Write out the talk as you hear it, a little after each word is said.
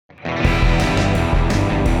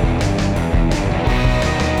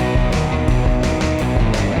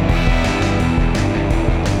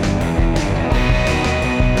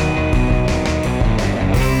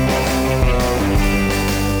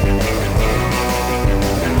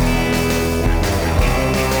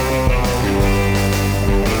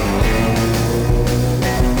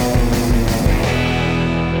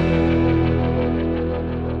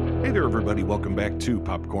welcome back to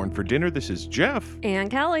Popcorn for Dinner. This is Jeff.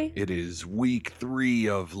 And Kelly. It is week 3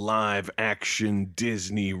 of Live-Action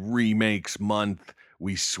Disney Remakes Month.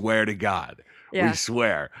 We swear to God. Yeah. We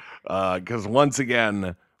swear. Because once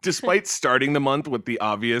again, despite starting the month with the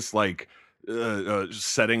obvious,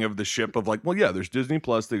 setting of the ship of there's Disney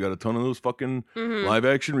Plus. They got a ton of those fucking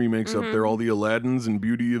live-action remakes up there. All the Aladdins and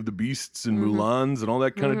Beauty of the Beasts and Mulans and all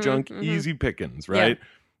that kind of junk. Easy pickings, right? Yeah.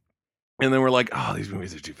 And then we're like, oh, these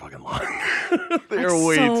movies are too fucking long. They're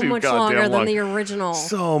way too much goddamn longer long. than the original.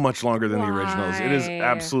 So much longer than the Why? originals. It is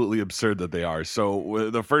absolutely absurd that they are.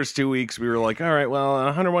 So the first 2 weeks, we were like, all right, well,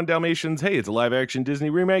 101 Dalmatians, hey, it's a live-action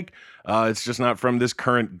Disney remake. It's just not from this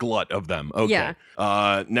current glut of them. Okay.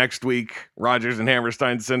 Yeah. Next week, Rodgers and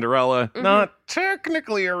Hammerstein's Cinderella. Not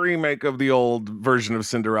technically a remake of the old version of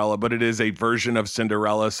Cinderella, but it is a version of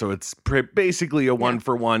Cinderella, so it's basically a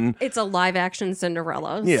one-for-one. It's a live-action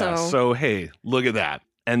Cinderella. Yeah, so hey, look at that.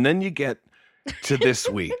 And then you get to this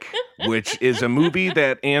week, which is a movie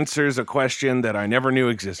that answers a question that I never knew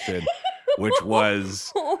existed, which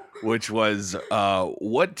was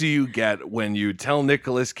what do you get when you tell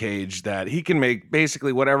Nicolas Cage that he can make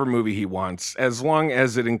basically whatever movie he wants as long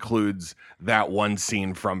as it includes that one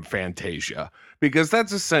scene from Fantasia? Because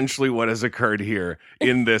that's essentially what has occurred here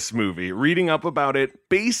in this movie. Reading up about it,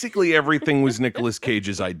 basically everything was Nicolas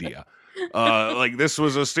Cage's idea. He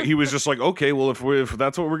was just like, okay, well, if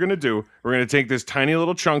that's what we're gonna do, we're gonna take this tiny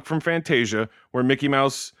little chunk from Fantasia where Mickey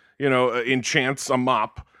Mouse, enchants a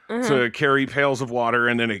mop to carry pails of water,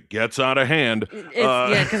 and then it gets out of hand.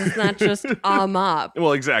 Because it's not just a mop.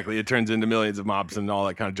 Well, exactly. It turns into millions of mops and all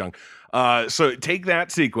that kind of junk. So take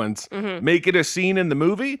that sequence, make it a scene in the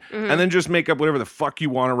movie, and then just make up whatever the fuck you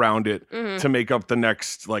want around it to make up the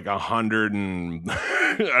next 100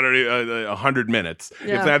 minutes.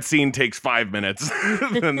 Yeah. If that scene takes 5 minutes,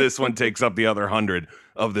 then this one takes up the other 100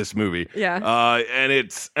 of this movie. Yeah. And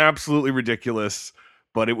it's absolutely ridiculous.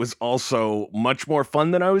 But it was also much more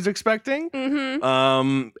fun than I was expecting.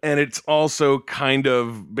 And it's also kind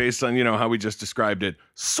of based on, how we just described it,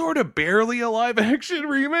 sort of barely a live action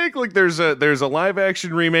remake. Like there's a live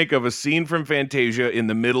action remake of a scene from Fantasia in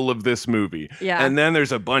the middle of this movie. Yeah. And then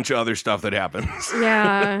there's a bunch of other stuff that happens.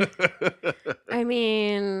 Yeah. I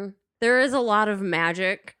mean, there is a lot of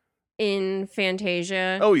magic in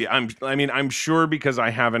Fantasia. Oh yeah, I'm sure because I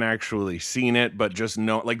haven't actually seen it, but just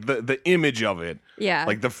know the image of it. Yeah.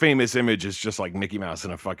 Like the famous image is just like Mickey Mouse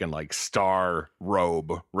in a fucking star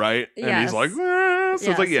robe, right? Yes. And he's like, so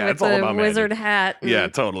it's like, yeah, with it's all about wizard magic. hat. Yeah,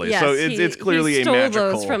 totally. Yes, so it's clearly he a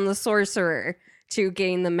magical those from the Sorcerer to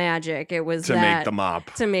gain the magic. It was make the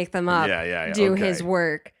mop. To make them up. Yeah. Do his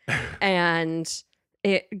work. And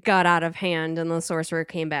it got out of hand, and the Sorcerer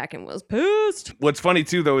came back and was pissed. What's funny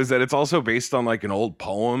too, though, is that it's also based on an old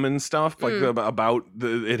poem and stuff, about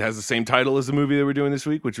it has the same title as the movie that we're doing this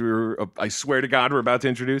week, which I swear to God, we're about to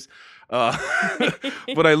introduce.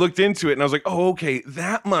 But I looked into it and I was like, oh, okay,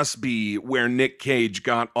 that must be where Nic Cage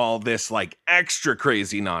got all this extra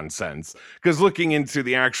crazy nonsense. Because looking into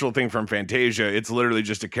the actual thing from Fantasia, it's literally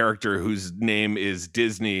just a character whose name is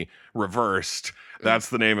Disney reversed. That's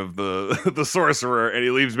the name of the sorcerer, and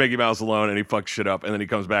he leaves Mickey Mouse alone, and he fucks shit up, and then he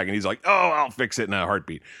comes back, and he's like, "Oh, I'll fix it in a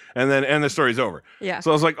heartbeat," and the story's over. Yeah.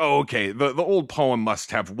 So I was like, "Oh, okay. The old poem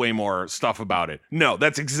must have way more stuff about it." No,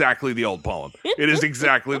 that's exactly the old poem. It is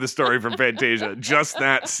exactly the story from Fantasia, just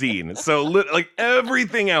that scene. So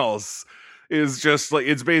everything else is just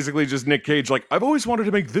it's basically just Nic Cage I've always wanted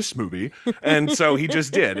to make this movie, and so he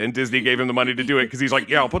just did, and Disney gave him the money to do it because he's like,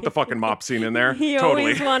 yeah, I'll put the fucking mop scene in there. He totally.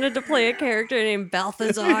 always wanted to play a character named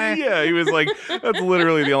Balthazar. Yeah, he was like, that's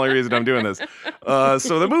literally the only reason I'm doing this.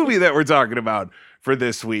 So the movie that we're talking about for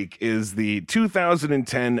this week is the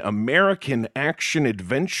 2010 American action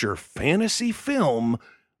adventure fantasy film,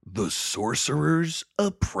 The Sorcerer's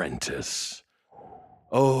Apprentice.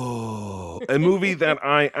 Oh, a movie that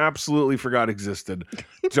I absolutely forgot existed.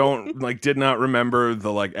 Did not remember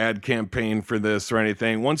the ad campaign for this or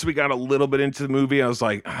anything. Once we got a little bit into the movie, I was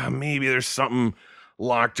like, maybe there's something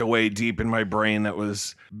locked away deep in my brain that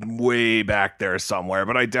was way back there somewhere,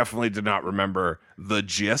 but I definitely did not remember the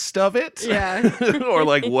gist of it. Yeah. Or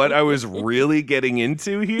what I was really getting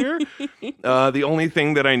into here. The only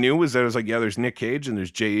thing that I knew was that I was like, yeah, there's Nic Cage and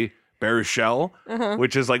there's Jay Baruchel,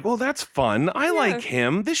 which is well, that's fun. I like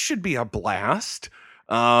him. This should be a blast.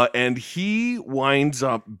 And he winds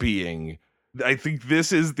up being, I think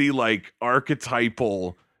this is the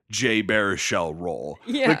archetypal Jay Baruchel role.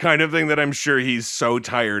 Yeah. The kind of thing that I'm sure he's so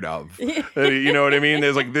tired of. You know what I mean?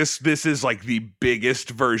 There's like this is like the biggest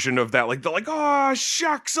version of that. Like, they're like, oh,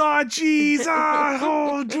 shucks, oh, jeez,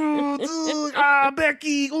 oh, dude,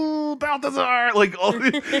 Becky, oh, Balthazar. Like,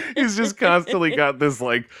 he's just constantly got this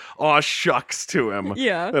like, oh, shucks to him.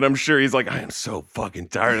 Yeah. And I'm sure he's like, I am so fucking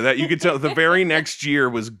tired of that. You could tell the very next year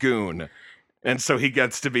was Goon. And so he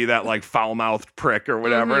gets to be that like foul-mouthed prick or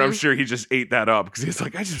whatever. And I'm sure he just ate that up because he's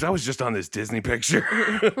like, I was just on this Disney picture.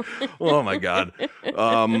 Oh my God.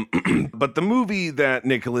 But the movie that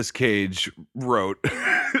Nicolas Cage wrote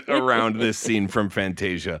around this scene from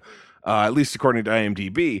Fantasia, at least according to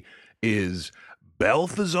IMDb, is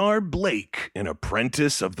Balthazar Blake, an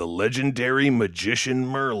apprentice of the legendary magician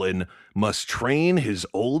Merlin, must train his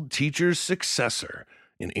old teacher's successor,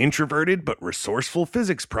 an introverted but resourceful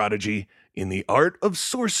physics prodigy, in the art of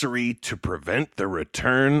sorcery to prevent the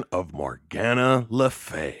return of Morgana Le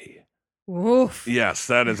Fay. Woof. Yes,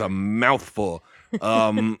 that is a mouthful.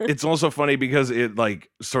 It's also funny because it like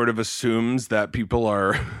sort of assumes that people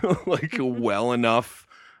are like well enough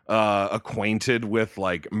acquainted with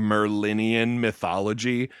like Merlinian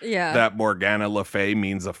mythology that Morgana Le Fay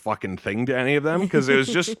means a fucking thing to any of them. Because it was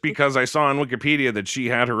just because I saw on Wikipedia that she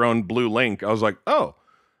had her own blue link. I was like, oh.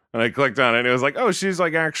 And I clicked on it, and it was like, oh, she's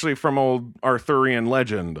like actually from old Arthurian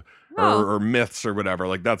legend or myths or whatever.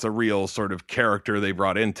 Like, that's a real sort of character they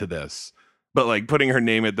brought into this. But like putting her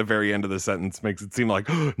name at the very end of the sentence makes it seem like,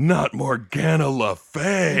 oh, not Morgana Le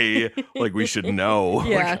Fay. Like, we should know.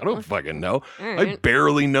 Yeah. Like, I don't fucking know. Right. I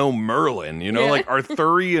barely know Merlin. You know, like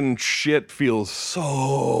Arthurian shit feels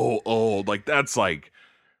so old. Like, that's like,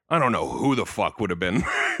 I don't know who the fuck would have been,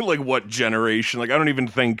 like what generation. Like, I don't even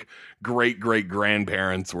think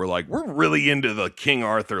great-great-grandparents were like, we're really into the King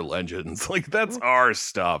Arthur legends. Like, that's our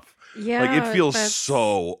stuff. Yeah. Like, it feels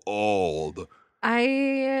so old.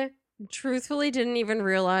 I truthfully didn't even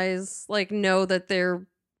realize, like, know that there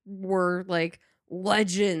were, like,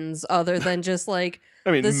 legends other than just, like,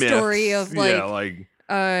 I mean, the myths, story of, like, yeah, like,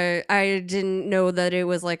 I didn't know that it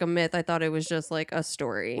was like a myth. I thought it was just like a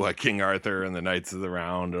story. like King Arthur and the Knights of the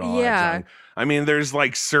Round and all Yeah. that junk. I mean, there's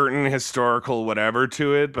like certain historical whatever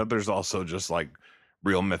to it, but there's also just like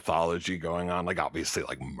real mythology going on. Like, obviously,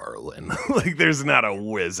 like Merlin. Like, there's not a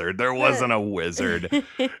wizard. There wasn't a wizard,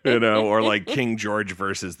 you know, or like King George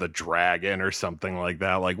versus the dragon or something like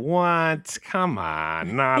that. Like, what? Come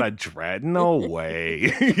on, not a dread. No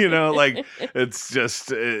way. You know, like, it's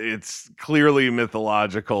just, it's clearly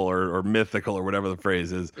mythological or mythical or whatever the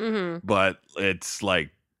phrase is, but it's like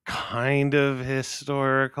kind of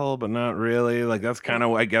historical, but not really. Like, that's kind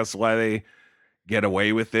of, I guess, why they get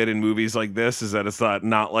away with it in movies like this, is that it's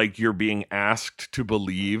not like you're being asked to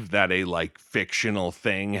believe that a like fictional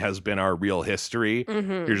thing has been our real history.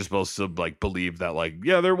 You're just supposed to like believe that like,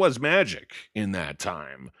 yeah, there was magic in that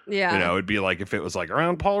time. Yeah. You know, it'd be like if it was like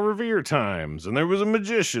around Paul Revere times and there was a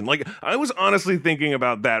magician. Like, I was honestly thinking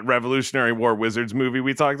about that Revolutionary War Wizards movie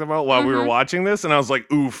we talked about while we were watching this, and I was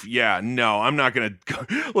like, oof, yeah, no, I'm not gonna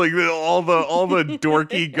like all the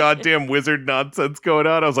dorky goddamn wizard nonsense going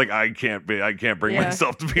on. I was like, I can't bring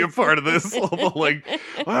myself to be a part of this. Like,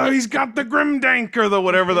 oh, he's got the Grimdank or the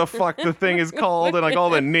whatever the fuck the thing is called, and like all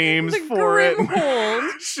the names for it.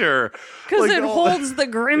 Sure, because like, it holds the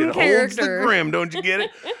Grim character. Holds the Grim, don't you get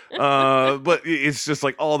it? But it's just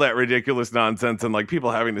like all that ridiculous nonsense and like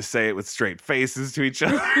people having to say it with straight faces to each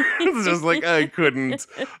other. It's just like, I couldn't.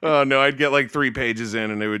 Oh no, I'd get like 3 pages in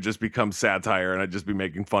and it would just become satire and I'd just be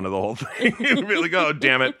making fun of the whole thing. It'd be like, oh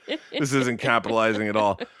damn it, this isn't capitalizing at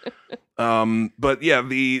all. But yeah,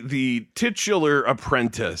 the titular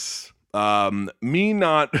apprentice, me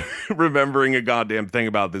not remembering a goddamn thing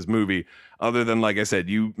about this movie other than, like I said,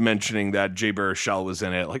 you mentioning that Jay Baruchel was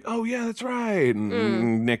in it, like, oh yeah, that's right,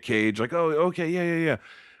 and Nic Cage, like, oh okay, yeah.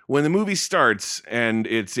 When the movie starts and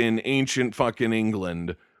it's in ancient fucking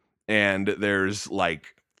England and there's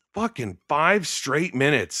like fucking 5 straight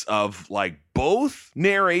minutes of like both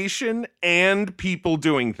narration and people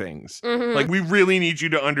doing things. Like, we really need you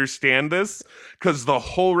to understand this because the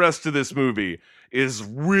whole rest of this movie is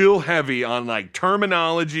real heavy on like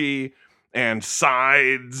terminology and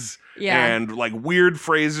sides and like weird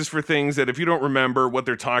phrases for things that if you don't remember what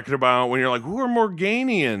they're talking about, when you're like, who are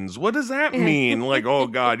Morganians? What does that mean? Like, oh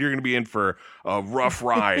God, you're going to be in for a rough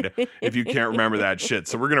ride if you can't remember that shit.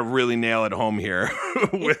 So we're going to really nail it home here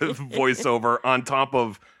with voiceover on top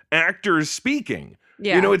of actors speaking.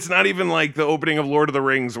 Yeah. You know, it's not even like the opening of Lord of the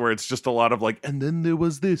Rings where it's just a lot of like, and then there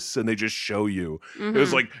was this, and they just show you. It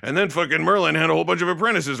was like, and then fucking Merlin had a whole bunch of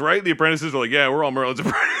apprentices, right? The apprentices are like, yeah, we're all Merlin's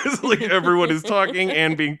apprentices. Like everyone is talking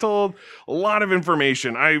and being told a lot of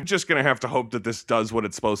information. I'm just going to have to hope that this does what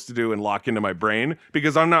it's supposed to do and lock into my brain,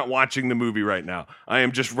 because I'm not watching the movie right now. I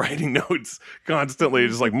am just writing notes constantly.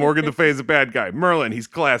 Just like Morgan the Fey is a bad guy. Merlin, he's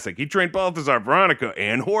classic. He trained Balthazar, Veronica,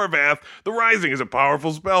 and Horvath. The Rising is a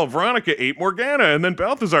powerful spell. Veronica ate Morgana, and then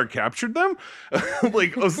Balthazar captured them.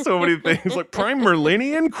 Like, oh, so many things. Like Prime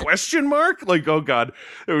Merlinian? Question mark? Like, oh god,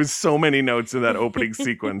 there was so many notes in that opening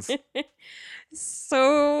sequence.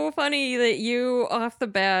 So funny that you off the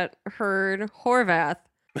bat heard Horvath,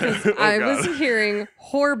 because I was hearing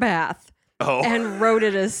Horbath and wrote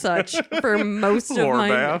it as such for most of my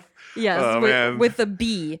Horvath. yes, Oh, with a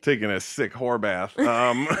B. Taking a sick whore bath.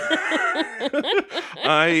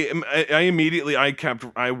 I immediately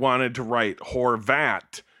I wanted to write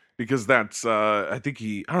Horvat, because that's I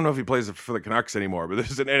don't know if he plays for the Canucks anymore, but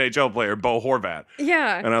there's an NHL player, Bo Horvat.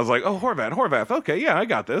 Yeah. And I was like, oh, Horvath. Okay, yeah, I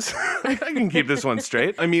got this. I can keep this one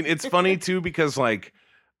straight. I mean, it's funny too, because like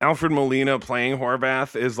Alfred Molina playing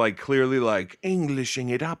Horvath is like clearly like Englishing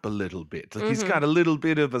it up a little bit. Like he's got a little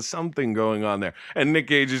bit of a something going on there. And Nic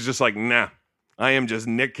Cage is just like, nah, I am just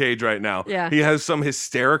Nic Cage right now. Yeah. He has some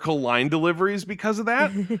hysterical line deliveries because of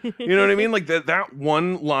that. You know what I mean? Like that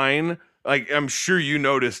one line, like I'm sure you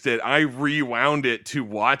noticed it. I rewound it to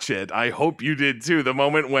watch it. I hope you did too. The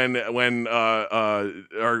moment when we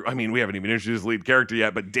haven't even introduced the lead character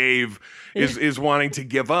yet, but Dave is wanting to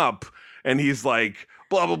give up, and he's like,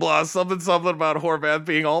 blah, blah, blah, something about Horvath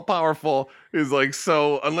being all powerful. Is like,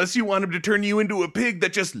 so unless you want him to turn you into a pig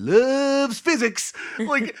that just loves physics.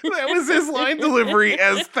 Like, that was his line delivery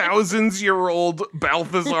as thousands-year-old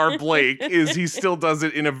Balthazar Blake. He still does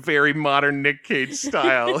it in a very modern Nic Cage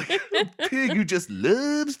style. Like, a pig who just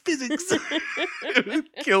loves physics.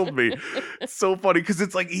 It killed me. It's so funny, because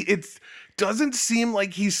it's like, doesn't seem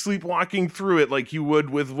like he's sleepwalking through it like you would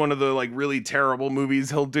with one of the like really terrible movies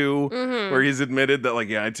he'll do, where he's admitted that like,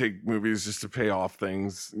 yeah, I take movies just to pay off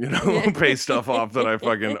things, you know, pay stuff off that I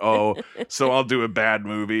fucking owe. So I'll do a bad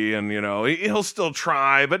movie, and you know, he'll still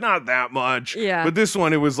try, but not that much. Yeah. But this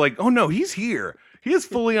one, it was like, oh no, he's here. He is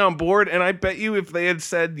fully on board, and I bet you if they had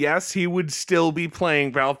said yes, he would still be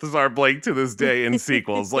playing Balthazar Blake to this day in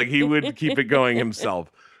sequels. Like he would keep it going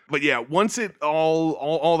himself. But yeah, once it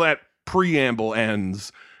all that preamble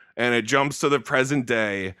ends and it jumps to the present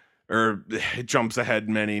day, or it jumps ahead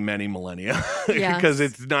many millennia, because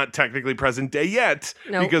it's not technically present day yet,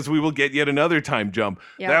 because we will get yet another time jump.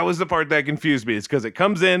 That was the part that confused me. It's because it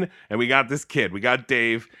comes in and we got this kid, we got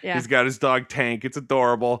Dave, he's got his dog Tank, it's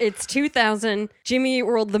adorable. It's 2000, Jimmy Eat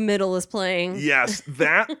World the Middle is playing. Yes,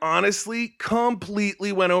 that honestly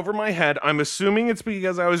completely went over my head. I'm assuming it's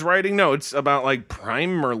because I was writing notes about like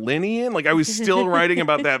Prime Merlinian, like I was still writing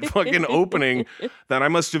about that fucking opening that I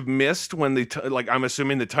must have missed when I'm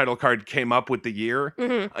assuming the title card came up with the year.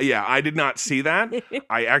 Yeah, I did not see that.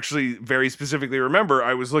 I actually very specifically remember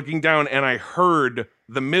I was looking down and I heard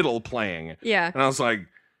the middle playing. Yeah. And I was like,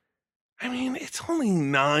 I mean, it's only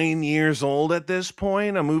 9 years old at this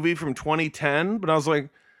point, a movie from 2010, but I was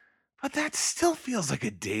like, but that still feels like a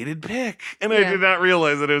dated pick. And I did not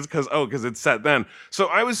realize that it was because it's set then. So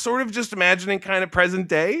I was sort of just imagining kind of present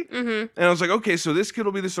day. And I was like, okay, so this kid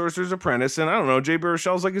will be the Sorcerer's Apprentice. And I don't know, Jay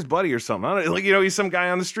Baruchel's like his buddy or something. I don't, like, you know, he's some guy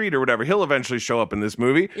on the street or whatever. He'll eventually show up in this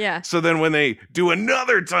movie. Yeah. So then when they do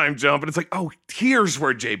another time jump, and it's like, oh, here's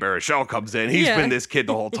where Jay Baruchel comes in. He's been this kid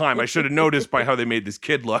the whole time. I should have noticed by how they made this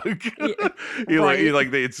kid look.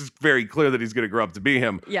 It's very clear that he's going to grow up to be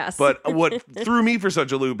him. Yes. But what threw me for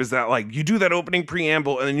such a loop is that like you do that opening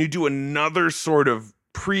preamble and then you do another sort of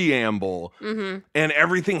preamble and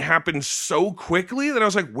everything happens so quickly that I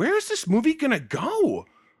was like, where's this movie gonna go?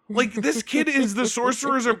 Like, this kid is the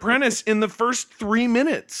Sorcerer's Apprentice in the first 3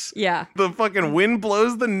 minutes. Yeah. The fucking wind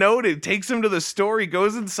blows the note, it takes him to the store, he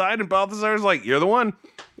goes inside, and Balthazar's like, you're the one.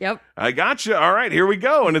 Yep. I gotcha. All right, here we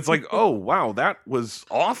go. And it's like, oh, wow, that was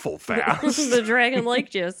awful fast. The dragon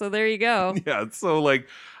liked you, so there you go. Yeah, so like,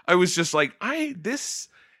 I was just like, this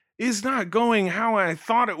is not going how I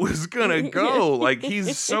thought it was gonna go. Like,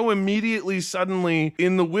 he's so immediately suddenly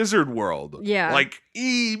in the wizard world. Yeah. Like,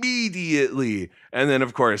 immediately. And then,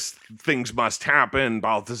 of course, things must happen.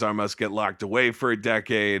 Balthazar must get locked away for a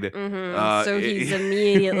decade. So he's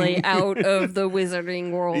immediately out of the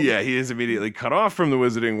wizarding world. Yeah, he is immediately cut off from the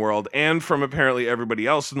wizarding world and from apparently everybody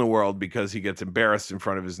else in the world because he gets embarrassed in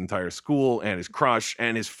front of his entire school and his crush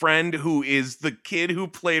and his friend, who is the kid who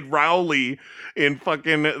played Rowley in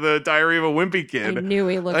fucking The Diary of a Wimpy Kid. I knew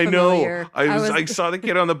he looked familiar. I saw the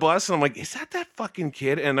kid on the bus and I'm like, is that fucking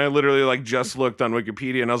kid? And I literally like just looked on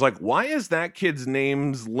Wikipedia and I was like, why is that kid's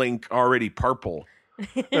name's link already purple?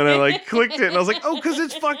 And I like clicked it and I was like, oh, because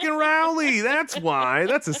it's fucking Rowley. That's why.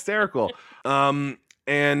 That's hysterical.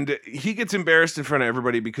 And he gets embarrassed in front of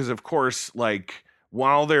everybody because, of course, like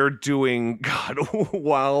while they're doing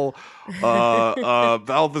while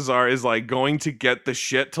Balthazar is like going to get the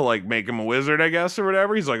shit to like make him a wizard, I guess, or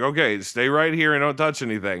whatever. He's like, okay, stay right here and don't touch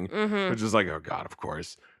anything, which is like, oh God, of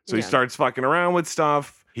course. So he starts fucking around with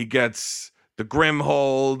stuff. He gets the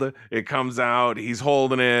Grimhold. It comes out. He's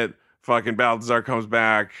holding it. Fucking Balthazar comes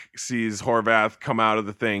back, sees Horvath come out of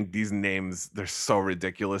the thing. These names, they're so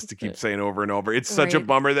ridiculous to keep saying over and over. It's such a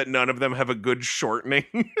bummer that none of them have a good shortening.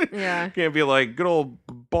 Yeah. Can't be like good old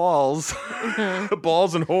balls.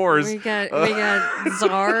 Balls and whores. We got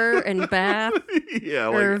Czar and Bath. Yeah.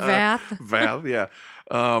 Or like, Vath. Vath, yeah.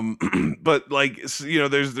 But like, you know,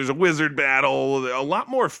 there's a wizard battle, a lot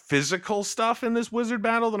more physical stuff in this wizard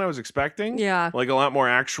battle than I was expecting. Yeah. Like a lot more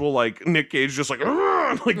actual, like Nic Cage just like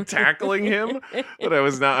tackling him. But I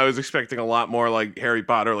was expecting a lot more like Harry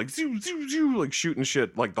Potter, like zoo, zoo, zoo, like shooting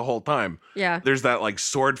shit like the whole time. Yeah. There's that like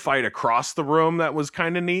sword fight across the room that was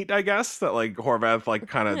kind of neat, I guess, that like Horvath like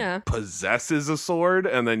kind of possesses a sword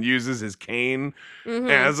and then uses his cane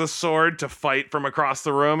as a sword to fight from across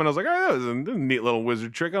the room. And I was like, oh, that was a neat little wizard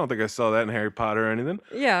trick. I don't think I saw that in Harry Potter or anything.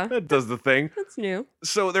 Yeah. That does the thing. That's new.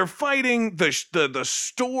 So they're fighting the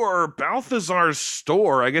store, Balthazar's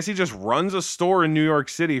store. I guess he just runs a store in New York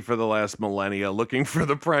City for the last millennia looking for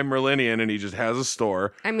the Prime Meridian, and he just has a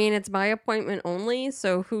store. I mean, it's by appointment only,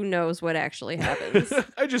 so who knows what actually happens.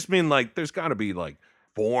 I just mean, like, there's got to be, like,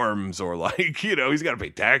 forms or, like, you know, he's got to pay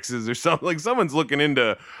taxes or something. Like, someone's looking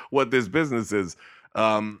into what this business is.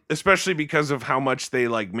 Especially because of how much they,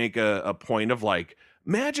 like, make a point of, like,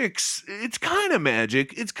 magic's, it's kind of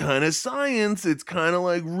magic, it's kind of science, it's kind of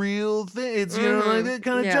like real things, you know, like that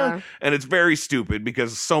kind of junk. And it's very stupid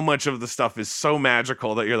because so much of the stuff is so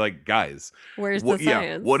magical that you're like, guys, where's the science?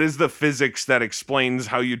 Yeah, what is the physics that explains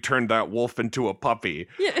how you turned that wolf into a puppy?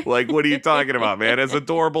 Yeah. Like, what are you talking about, man? As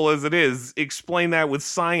adorable as it is, explain that with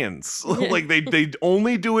science. Yeah. Like, they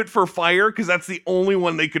only do it for fire because that's the only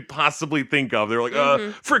one they could possibly think of. They're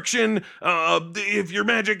like, friction, if you're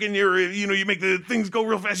magic and you make the things go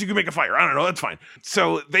real fast, you can make a fire. I don't know, that's fine.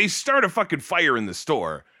 So they start a fucking fire in the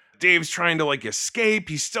store. Dave's trying to like escape.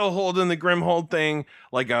 He's still holding the Grimhold thing.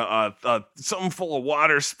 Like something full of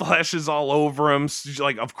water splashes all over him.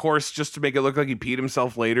 Like, of course, just to make it look like he peed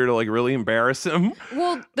himself later to like really embarrass him.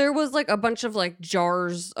 Well, there was like a bunch of like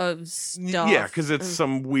jars of stuff. Yeah, because it's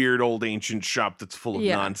some weird old ancient shop that's full of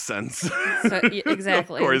nonsense. So,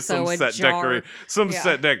 exactly. Of course, some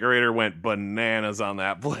set decorator went bananas on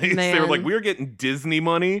that place. Man. They were like, we're getting Disney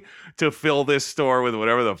money to fill this store with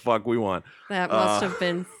whatever the fuck we want. That must have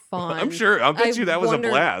been fun. I'm sure. I'll bet you that was a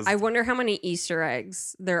blast. I wonder how many Easter eggs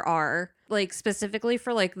there are, like specifically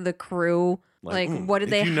for like the crew. Like what did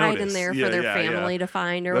they hide in there for their family to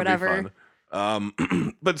find or whatever?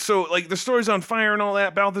 But so like the store's on fire and all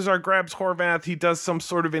that. Balthazar grabs Horvath. He does some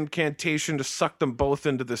sort of incantation to suck them both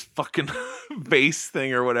into this fucking vase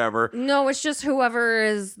thing or whatever. No, it's just whoever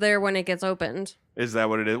is there when it gets opened. Is that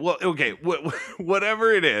what it is? Well, okay,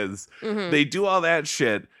 whatever it is, they do all that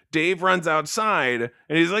shit. Dave runs outside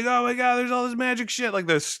and he's like, oh my God, there's all this magic shit. Like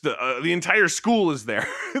the entire school is there.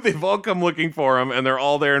 They've all come looking for him and they're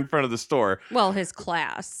all there in front of the store. Well, his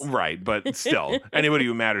class. Right, but still, anybody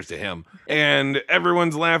who matters to him. And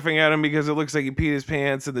everyone's laughing at him because it looks like he peed his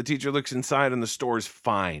pants, and the teacher looks inside and the store's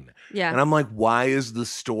fine. Yeah. And I'm like, why is the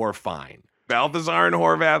store fine? Balthazar and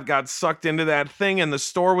Horvath got sucked into that thing and the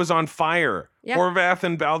store was on fire. Yep. Horvath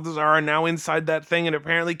and Balthazar are now inside that thing and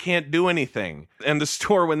apparently can't do anything. And the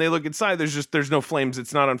store, when they look inside, there's no flames.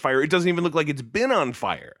 It's not on fire. It doesn't even look like it's been on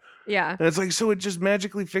fire. Yeah. And it's like, so it just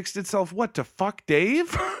magically fixed itself. What, to fuck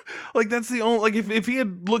Dave? Like, that's the only, like, if he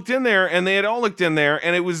had looked in there and they had all looked in there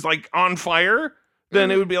and it was like on fire, then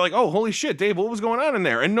it would be like, oh, holy shit, Dave, what was going on in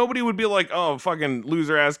there? And nobody would be like, oh, fucking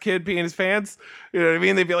loser-ass kid peeing his pants. You know what I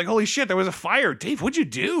mean? They'd be like, holy shit, there was a fire. Dave, what'd you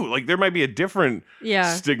do? Like, there might be a different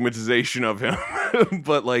stigmatization of him.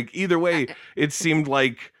 But, like, either way, it seemed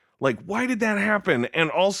like Like, why did that happen?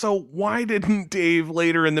 And also, why didn't Dave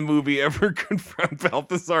later in the movie ever confront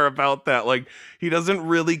Balthazar about that? Like, he doesn't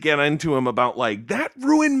really get into him about, like, that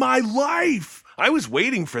ruined my life. I was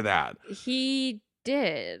waiting for that. He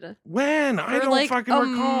did. When? I don't like fucking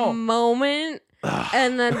recall. Moment.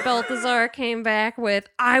 And then Balthazar came back with,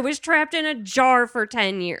 I was trapped in a jar for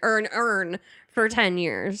 10 years, or an urn for 10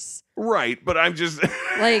 years. Right, but I'm just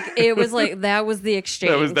like, it was like, that was the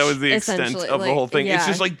exchange. That was the extent of the whole thing. Yeah. It's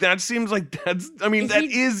just like, that seems like that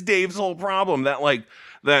is Dave's whole problem. That like,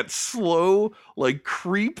 that slow, like,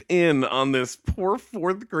 creep in on this poor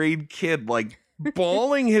 4th grade kid, like,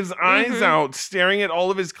 bawling his eyes out, staring at all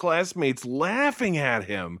of his classmates, laughing at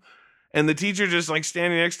him. And the teacher just, like,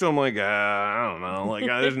 standing next to him, like, I don't know. Like,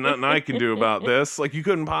 there's nothing I can do about this. Like, you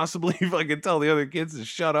couldn't possibly, if I could tell the other kids to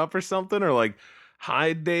shut up or something, or, like,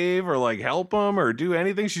 hide Dave, or, like, help him, or do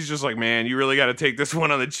anything. She's just like, man, you really got to take this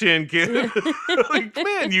one on the chin, kid. Like,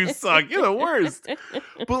 man, you suck. You're the worst.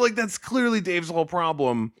 But, like, that's clearly Dave's whole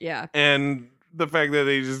problem. Yeah. And the fact that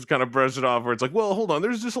they just kind of brush it off where it's like, well, hold on,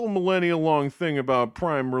 there's this whole millennia-long thing about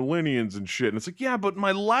prime millennials and shit. And it's like, yeah, but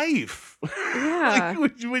my life. Yeah. Like,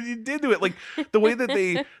 what you did to it. Like, the way that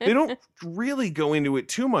they don't really go into it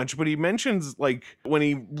too much, but he mentions, like, when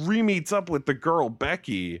he re-meets up with the girl,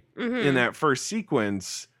 Becky, in that first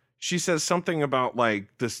sequence, she says something about, like,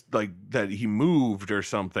 this, like, that he moved or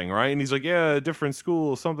something, right? And he's like, yeah, different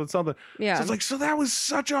school, something. Yeah. So it's like, so that was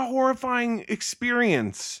such a horrifying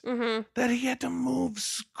experience that he had to move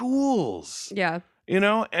schools. Yeah. You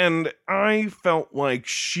know? And I felt like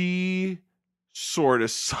she sort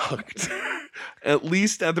of sucked, at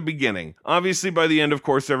least at the beginning. Obviously, by the end, of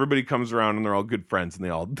course, everybody comes around and they're all good friends and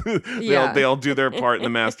they all do their part in the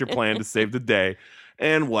master plan to save the day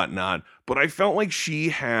and whatnot. But I felt like she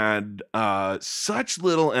had such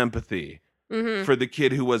little empathy for the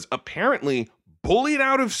kid who was apparently bullied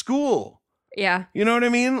out of school. Yeah. You know what I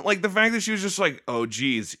mean? Like, the fact that she was just like, oh,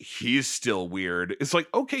 geez, he's still weird. It's like,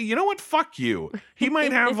 okay, you know what? Fuck you. He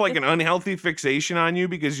might have, like, an unhealthy fixation on you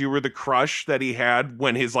because you were the crush that he had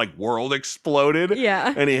when his, like, world exploded.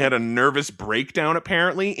 Yeah. And he had a nervous breakdown,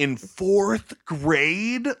 apparently, in 4th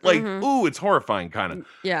grade. Like, ooh, it's horrifying, kind of.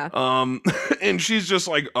 Yeah. And she's just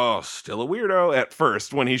like, oh, still a weirdo at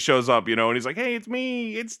first when he shows up, you know, and he's like, hey, it's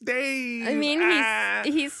me. It's Dave. I mean,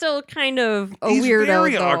 he's still kind of a he's weirdo,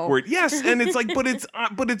 very though. awkward. Yes, and it's like, but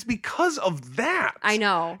it's because of that. I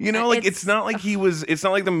know. You know, like, it's not like it's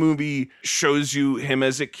not like the movie shows you him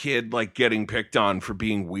as a kid, like, getting picked on for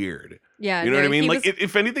being weird. Yeah. You know what I mean? Like,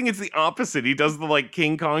 if anything, it's the opposite. He does the, like,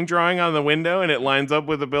 King Kong drawing on the window and it lines up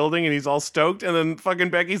with the building and he's all stoked. And then fucking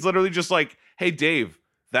Becky's literally just like, hey, Dave,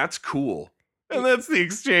 that's cool. And that's the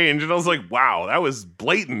exchange. And I was like, wow, that was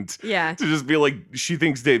blatant. Yeah. To just be like, she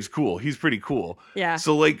thinks Dave's cool. He's pretty cool. Yeah.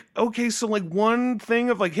 So, like, okay, so, like, one thing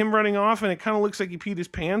of, like, him running off and it kind of looks like he peed his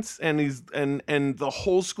pants and and the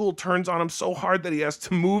whole school turns on him so hard that he has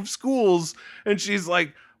to move schools. And she's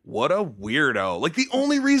like, what a weirdo. Like, the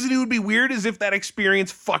only reason he would be weird is if that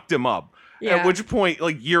experience fucked him up. Yeah. At which point,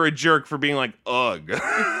 like, you're a jerk for being like, ugh.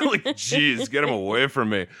 Like, geez, get him away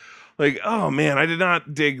from me. Like, oh man, I did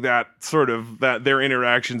not dig that sort of their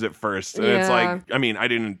interactions at first. And it's like, I mean, I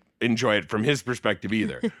didn't enjoy it from his perspective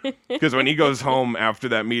either. Because when he goes home after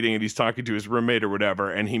that meeting and he's talking to his roommate or whatever,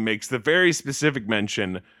 and he makes the very specific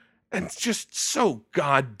mention, and it's just so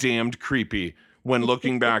goddamned creepy when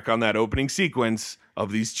looking back on that opening sequence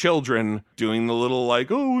of these children doing the little, like,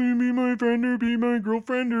 oh, will you be my friend or be my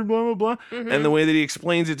girlfriend or blah, blah, blah. And the way that he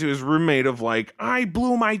explains it to his roommate of, like, I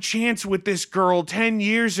blew my chance with this girl 10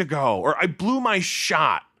 years ago, or I blew my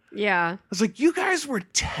shot. Yeah. I was like, you guys were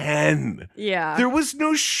 10. Yeah. There was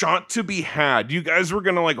no shot to be had. You guys were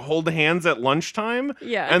going to, like, hold hands at lunchtime.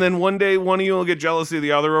 Yeah. And then one day one of you will get jealous of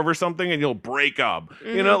the other over something and you'll break up.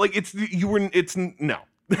 You know, like, no.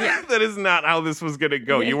 Yeah. That is not how this was going to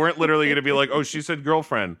go. You weren't literally going to be like, oh, she said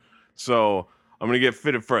girlfriend, so I'm going to get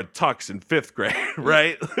fitted for a tux in 5th grade,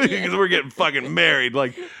 right? Because we're getting fucking married.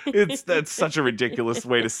 Like, that's such a ridiculous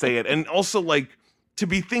way to say it. And also, like, to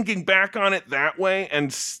be thinking back on it that way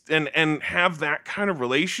and have that kind of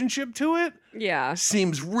relationship to it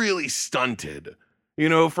seems really stunted. You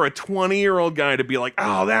know, for a 20-year-old guy to be like,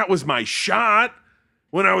 oh, that was my shot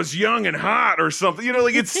when I was young and hot or something. You know,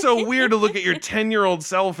 like, it's so weird to look at your 10-year-old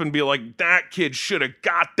self and be like, that kid should have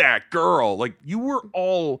got that girl. Like, you were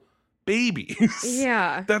all babies.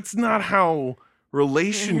 Yeah. That's not how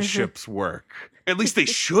relationships work. At least they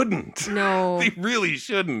shouldn't. No. They really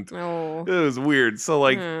shouldn't. No. It was weird. So,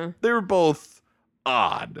 like, they were both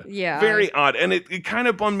odd. Yeah. Very odd. And it kind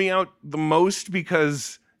of bummed me out the most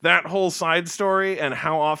because that whole side story and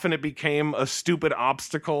how often it became a stupid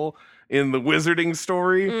obstacle in the wizarding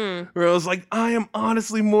story, where I was like, I am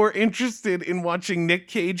honestly more interested in watching Nic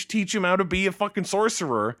Cage teach him how to be a fucking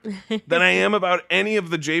sorcerer than I am about any of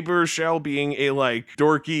the Jay Baruchel being a like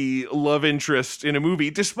dorky love interest in a movie,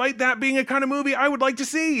 despite that being a kind of movie I would like to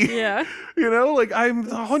see. Yeah. You know, like I'm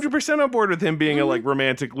 100% on board with him being a like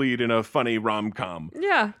romantic lead in a funny rom-com.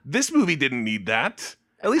 Yeah. This movie didn't need that.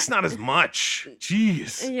 At least not as much.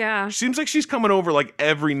 Jeez. Yeah. Seems like she's coming over like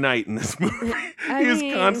every night in this movie. He is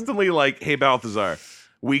constantly like, hey, Balthazar,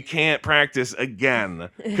 we can't practice again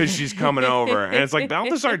because she's coming over. And it's like,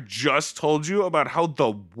 Balthazar just told you about how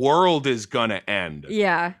the world is going to end.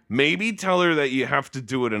 Yeah. Maybe tell her that you have to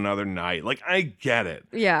do it another night. Like, I get it.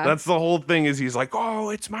 Yeah. That's the whole thing is he's like,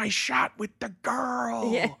 oh, it's my shot with the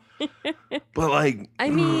girl. Yeah. But like,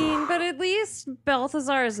 I mean, but at least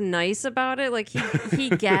Balthazar is nice about it. Like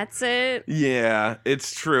he gets it. Yeah,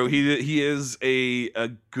 it's true. He is a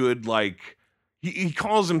good like he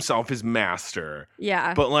calls himself his master.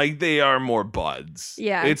 Yeah. But like they are more buds.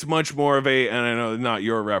 Yeah. It's much more of a, and I know not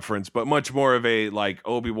your reference, but much more of a like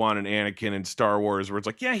Obi-Wan and Anakin in Star Wars where it's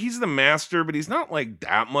like, yeah, he's the master, but he's not like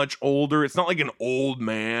that much older. It's not like an old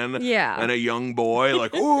man and a young boy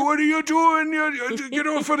like, oh, what are you doing? Get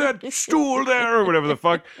off of that stool there or whatever the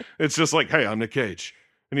fuck. It's just like, hey, I'm Nic Cage.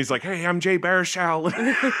 And he's like, hey, I'm Jay Baruchel.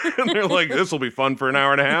 And they're like, this will be fun for an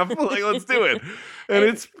hour and a half. Like, let's do it. And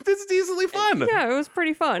it's decently fun. Yeah, it was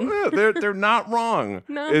pretty fun. Yeah, they're not wrong.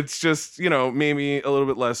 No. It's just, you know, maybe a little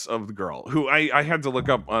bit less of the girl who I had to look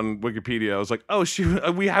up on Wikipedia. I was like, oh,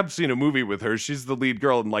 we have seen a movie with her. She's the lead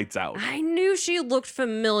girl in Lights Out. I knew she looked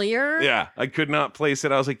familiar. Yeah, I could not place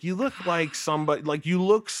it. I was like, you look like somebody, like you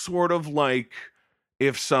look sort of like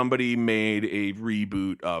if somebody made a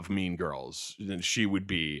reboot of Mean Girls, then she would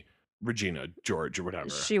be Regina George or whatever.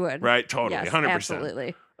 She would. Right? Totally. Yes, 100%.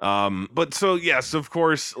 absolutely. But so, yes, of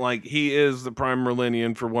course, like he is the Prime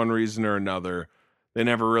Merlinian for one reason or another. They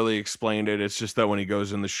never really explained it. It's just that when he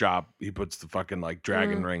goes in the shop, he puts the fucking like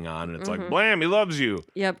dragon ring on and it's like, blam, he loves you.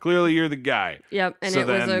 Yep. Clearly you're the guy. Yep. And So it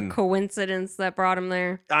was a then- coincidence that brought him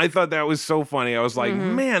there. I thought that was so funny. I was like,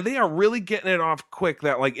 man, they are really getting it off quick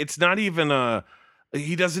that like it's not even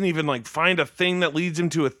he doesn't even like find a thing that leads him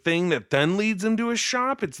to a thing that then leads him to a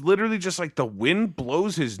shop. It's literally just like the wind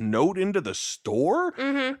blows his note into the store.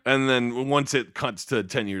 And then once it cuts to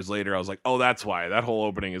 10 years later, I was like, oh, that's why that whole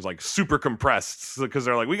opening is like super compressed because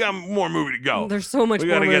they're like, we got more movie to go. There's so much We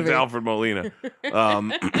more got to get movie. to Alfred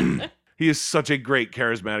Molina. He is such a great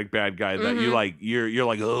charismatic bad guy that you like, you're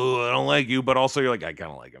like, oh, I don't like you. But also you're like, I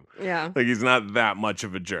kind of like him. Yeah. Like he's not that much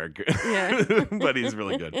of a jerk, Yeah. but he's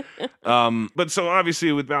really good. But so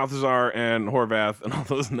obviously with Balthazar and Horvath and all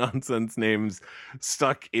those nonsense names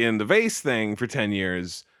stuck in the vase thing for 10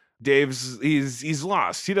 years, he's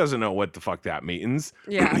lost. He doesn't know what the fuck that means.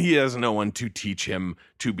 Yeah. He has no one to teach him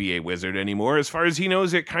to be a wizard anymore. As far as he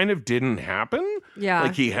knows, it kind of didn't happen. Yeah.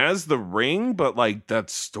 Like he has the ring, but like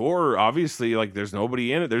that store, obviously, like there's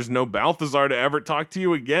nobody in it. There's no Balthazar to ever talk to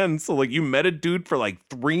you again. So like you met a dude for like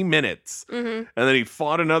 3 minutes and then he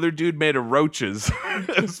fought another dude made of roaches,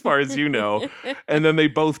 as far as you know. And then they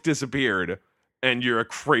both disappeared and you're a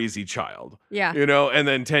crazy child. Yeah. You know, and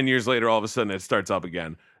then 10 years later, all of a sudden it starts up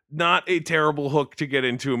again. Not a terrible hook to get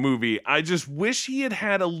into a movie. I just wish he had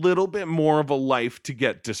had a little bit more of a life to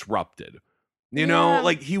get disrupted. You know,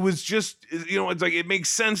 like he was just, you know, it's like it makes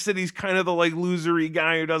sense that he's kind of the like losery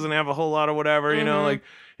guy who doesn't have a whole lot of whatever, you know, like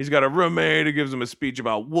he's got a roommate who gives him a speech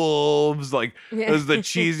about wolves. Like there's the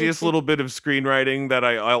cheesiest little bit of screenwriting that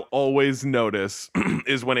I'll always notice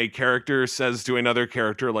is when a character says to another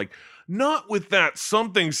character, like, not with that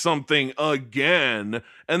something again.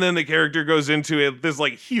 And then the character goes into this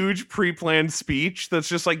like huge pre-planned speech that's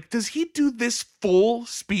just like, does he do this full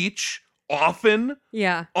speech often?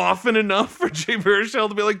 Yeah. Often enough for Jay Baruchel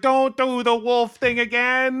to be like, don't do the wolf thing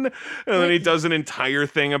again. And then he does an entire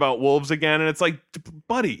thing about wolves again. And it's like,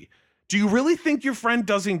 buddy, do you really think your friend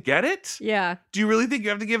doesn't get it? Yeah. Do you really think you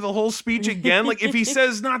have to give the whole speech again? Like if he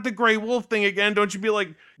says not the gray wolf thing again, don't you be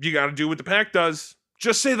like, you got to do what the pack does.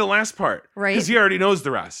 Just say the last part. Right. Because he already knows the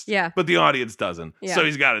rest. Yeah. But the audience doesn't. Yeah. So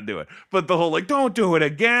he's got to do it. But the whole like, don't do it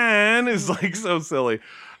again is like so silly.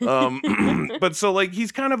 But so like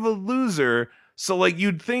he's kind of a loser. So like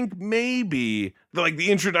you'd think maybe like the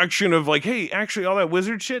introduction of like, hey, actually all that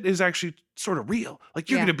wizard shit is actually sort of real. Like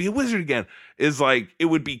you're going to be a wizard again is like, it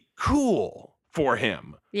would be cool for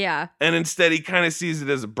him. Yeah. And instead he kind of sees it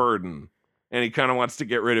as a burden. and he kind of wants to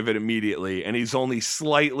get rid of it immediately, and he's only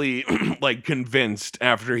slightly like convinced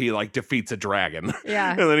after he like defeats a dragon.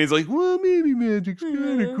 Yeah. And then he's like, well, maybe magic's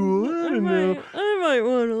kind of cool. I don't know. I might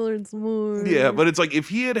want to learn some more. Yeah, but it's like if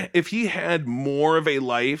he had more of a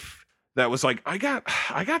life that was like, I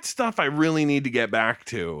got stuff I really need to get back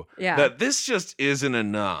to. Yeah. That this just isn't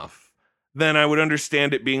enough. Then I would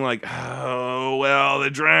understand it being like, oh, well, the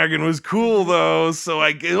dragon was cool, though, so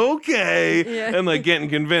I get okay. Yeah. And like getting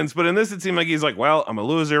convinced. But in this, it seemed like he's like, well, I'm a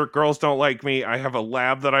loser. Girls don't like me. I have a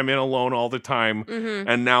lab that I'm in alone all the time. Mm-hmm.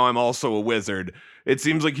 And now I'm also a wizard. It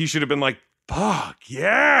seems like he should have been like, fuck,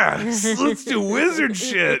 yes, let's do wizard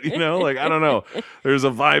shit. You know, like, I don't know. There's a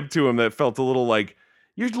vibe to him that felt a little like,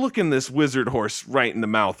 you're looking this wizard horse right in the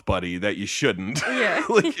mouth, buddy, that you shouldn't. Yeah.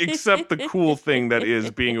 Like, accept the cool thing that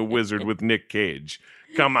is being a wizard with Nic Cage.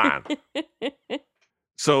 Come on.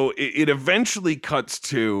 So it eventually cuts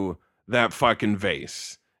to that fucking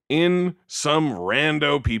vase in some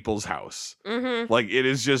rando people's house. Mm-hmm. Like, it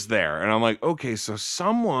is just there. And I'm like, okay, so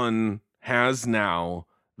someone has now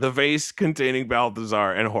the vase containing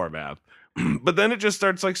Balthazar and Horvath. But then it just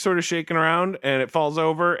starts like sort of shaking around and it falls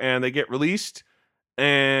over and they get released.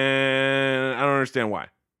 And I don't understand why.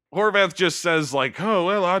 Horvath just says like, oh,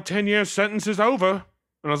 well, our 10-year sentence is over. And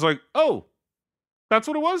I was like, oh, that's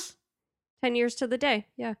what it was? 10 years to the day.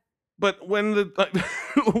 Yeah. But when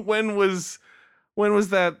when was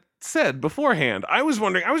that said beforehand? I was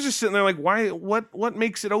wondering, I was just sitting there like, why, what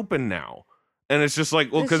makes it open now? And it's just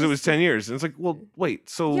like, well, because it was 10 years. And it's like, well, wait,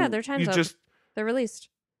 so yeah, their time's up. They're released.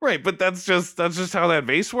 Right, but that's just how that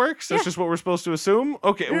vase works? That's just what we're supposed to assume?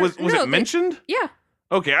 Okay, was it mentioned? Yeah.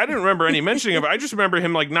 Okay, I didn't remember any mentioning of it. I just remember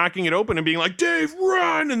him like knocking it open and being like, Dave,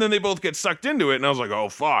 run! And then they both get sucked into it. And I was like, oh,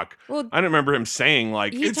 fuck. Well, I didn't remember him saying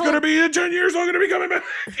like, it's going to be in 10 years, I'm going to be coming back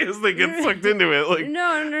as they get sucked into it. Like, no.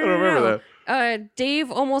 I don't remember that.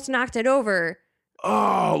 Dave almost knocked it over.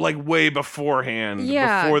 Oh, like way beforehand,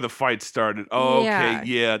 before the fight started. Oh, okay,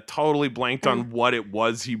 yeah, totally blanked on what it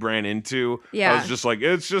was he ran into. Yeah. I was just like,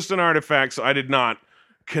 it's just an artifact, so I did not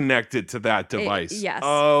connect it to that device. Yes.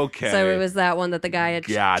 Okay. So it was that one that the guy had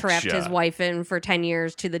trapped his wife in for 10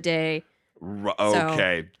 years to the day.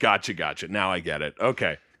 Okay, gotcha. Now I get it.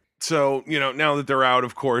 Okay. So, now that they're out,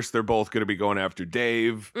 of course, they're both going to be going after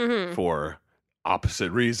Dave for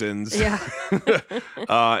opposite reasons. Yeah.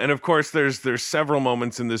 And of course there's several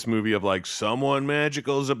moments in this movie of like someone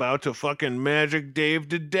magical's about to fucking magic Dave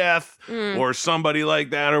to death or somebody like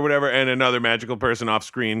that or whatever, and another magical person off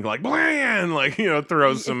screen like bland, like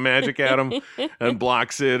throws some magic at him and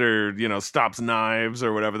blocks it or stops knives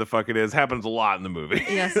or whatever the fuck it is. Happens a lot in the movie.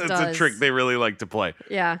 Yes, it's a trick they really like to play.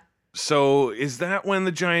 Yeah. So is that when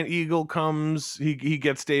the giant eagle comes? He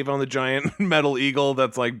gets Dave on the giant metal eagle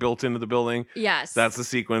that's like built into the building. Yes. That's the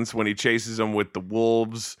sequence when he chases him with the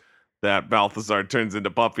wolves that Balthazar turns into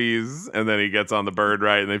puppies, and then he gets on the bird,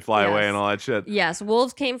 right? And they fly away and all that shit. Yes.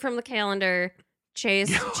 Wolves came from the calendar,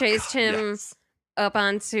 chased him up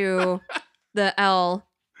onto the L.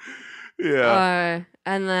 Yeah.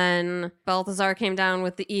 And then Balthazar came down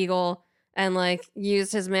with the eagle and like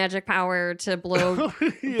used his magic power to blow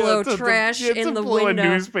trash in the window. A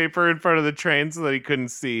newspaper in front of the train so that he couldn't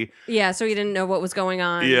see. Yeah, so he didn't know what was going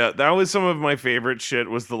on. Yeah, that was some of my favorite shit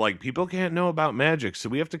was the like, people can't know about magic, so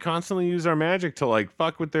we have to constantly use our magic to like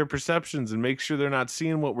fuck with their perceptions and make sure they're not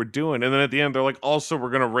seeing what we're doing. And then at the end, they're like, also,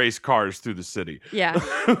 we're going to race cars through the city. Yeah.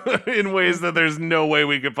 In ways that there's no way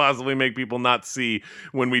we could possibly make people not see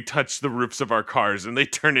when we touch the roofs of our cars and they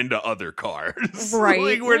turn into other cars. Right.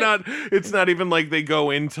 Like, we're not... It's not even like they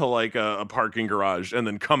go into like a parking garage and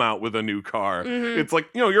then come out with a new car. It's like,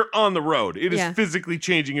 you're on the road. It is physically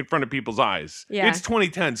changing in front of people's eyes. Yeah. It's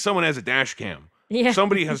 2010. Someone has a dash cam. Yeah.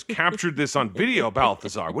 Somebody has captured this on video,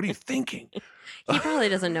 Balthazar. What are you thinking? He probably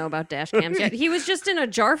doesn't know about dash cams yet. He was just in a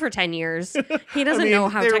jar for 10 years. He doesn't know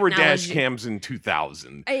how there technology... were dash cams in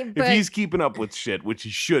 2000. If he's keeping up with shit, which he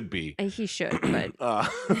should be. He should, but...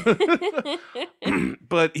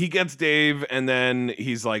 But he gets Dave, and then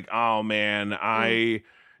he's like, oh, man, I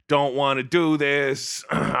don't want to do this.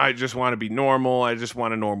 I just want to be normal. I just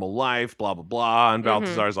want a normal life, blah, blah, blah. And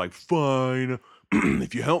Balthazar's like, fine.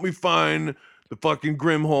 If you help me find the fucking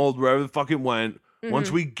Grimhold, wherever the fuck it went,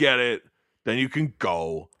 once we get it, then you can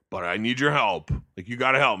go, but I need your help. Like, you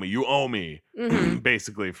got to help me. You owe me,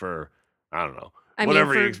 basically, for, I don't know,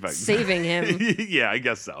 whatever you expect. Saving him. Yeah, I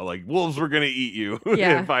guess so. Like, wolves were going to eat you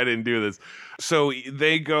if I didn't do this. So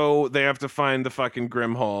they have to find the fucking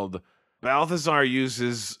Grimhold. Balthazar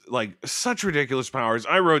uses, like, such ridiculous powers.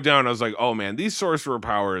 I wrote down, I was like, oh, man, these sorcerer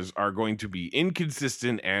powers are going to be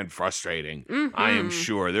inconsistent and frustrating. I am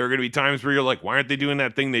sure. There are going to be times where you're like, why aren't they doing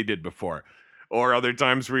that thing they did before? or other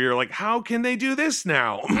times where you're like, how can they do this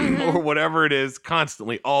now? Or whatever it is,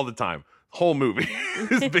 constantly, all the time. Whole movie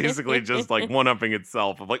is basically just like one-upping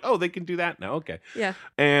itself of like, oh, they can do that now. Okay. Yeah.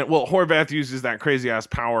 And well, Horvath uses that crazy ass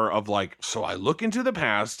power of like, so I look into the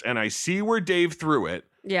past and I see where Dave threw it.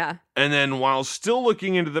 Yeah. And then while still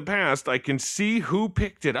looking into the past, I can see who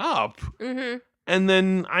picked it up. And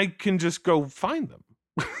then I can just go find them.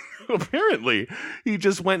 Apparently, he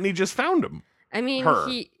just went and he just found them. I mean,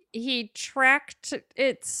 he tracked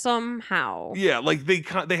it somehow. Yeah, like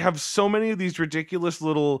they have so many of these ridiculous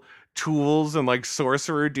little tools and like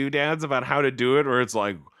sorcerer doodads about how to do it, where it's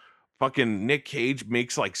like fucking Nic Cage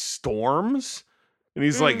makes like storms. And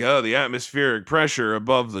he's like, oh, the atmospheric pressure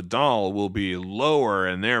above the doll will be lower,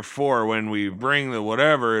 and therefore when we bring the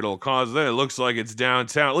whatever, it'll cause that. It looks like it's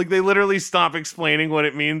downtown. Like, they literally stop explaining what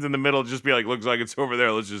it means in the middle, just be like, looks like it's over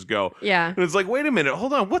there, let's just go. Yeah. And it's like, wait a minute,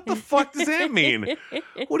 hold on, what the fuck does that mean?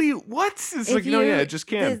 What? It's if like, no, yeah, it just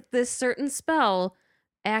can't. This certain spell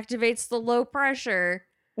activates the low pressure.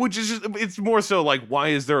 Which is just, it's more so like, why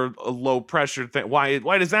is there a low pressure thing? Why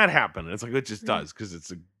does that happen? And it's like, it just does, because it's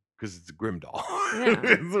a Grim doll. Yeah.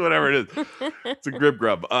 It's whatever it is. It's a Grib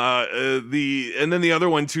Grub. And then the other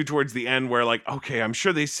one too towards the end where like, okay, I'm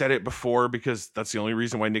sure they said it before because that's the only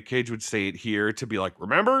reason why Nic Cage would say it here, to be like,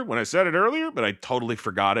 remember when I said it earlier, but I totally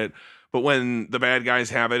forgot it. But when the bad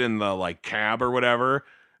guys have it in the like cab or whatever,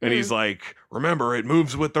 and he's like, remember, it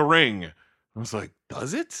moves with the ring. I was like,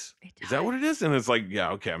 does it? Is that what it is? And it's like,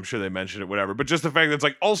 yeah, okay, I'm sure they mentioned it, whatever. But just the fact that it's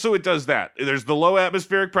like, also it does that. There's the low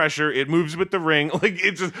atmospheric pressure. It moves with the ring. Like,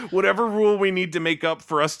 it's just whatever rule we need to make up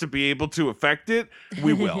for us to be able to affect it,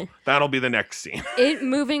 we will. That'll be the next scene. It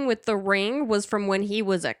moving with the ring was from when he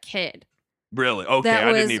was a kid. Really? Okay,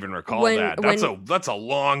 I didn't even recall that. That's a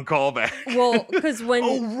long callback. Well, because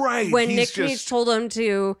when when Nic Cage told him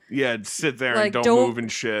to sit there like, and don't move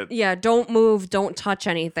and shit. Yeah, don't move, don't touch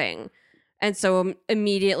anything. And so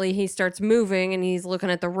immediately he starts moving and he's looking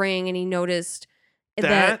at the ring and he noticed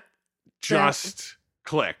that just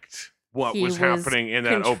clicked what was happening in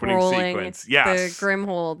that opening sequence. Yes. The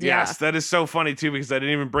Grimhold. Yes, that is so funny too, because I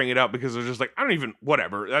didn't even bring it up because I was just like, I don't even,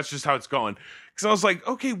 whatever. That's just how it's going. Because I was like,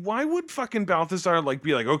 okay, why would fucking Balthazar like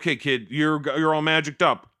be like, okay, kid, you're all magicked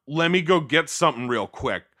up. Let me go get something real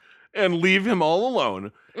quick. And leave him all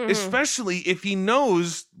alone, especially if he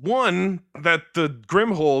knows, one, that the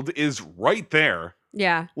Grimhold is right there.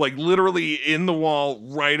 Yeah. Like literally in the wall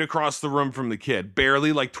right across the room from the kid,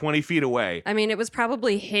 barely like 20 feet away. I mean, it was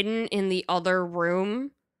probably hidden in the other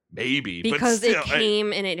room. Maybe. Because it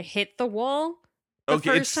came and it hit the wall.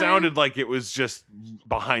 Okay, it sounded like it was just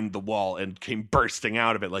behind the wall and came bursting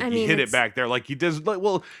out of it. Like he hit it back there, like he does. Like,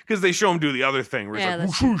 well, because they show him do the other thing where he's like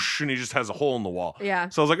whoosh, whoosh, and he just has a hole in the wall. Yeah.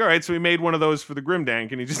 So I was like, all right, so he made one of those for the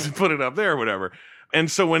Grimdank and he just put it up there or whatever. And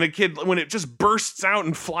so when it just bursts out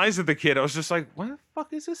and flies at the kid, I was just like, why the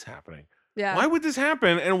fuck is this happening? Yeah. Why would this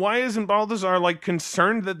happen? And why isn't Balthazar like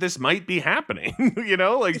concerned that this might be happening? You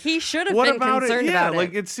know, like he should have been concerned about it.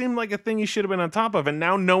 Like it seemed like a thing he should have been on top of. And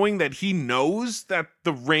now knowing that he knows that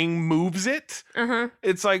the ring moves it,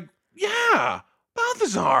 it's like, yeah,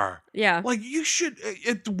 Balthazar. Yeah. Like you should,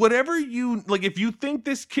 whatever you like. If you think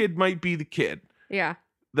this kid might be the kid, yeah,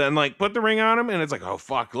 then like put the ring on him, and it's like, oh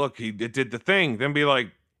fuck, look, it did the thing. Then be like,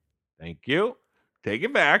 thank you. Take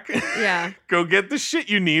it back. Yeah. Go get the shit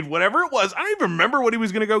you need, whatever it was. I don't even remember what he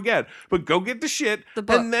was going to go get, but go get the shit. The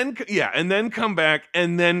book. And then come back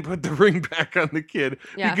and then put the ring back on the kid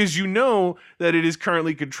because you know that it is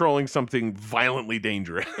currently controlling something violently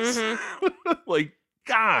dangerous. Like,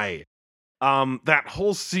 guy. That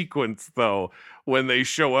whole sequence, though, when they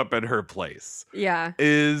show up at her place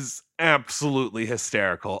is absolutely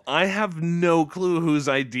hysterical. I have no clue whose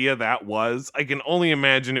idea that was. I can only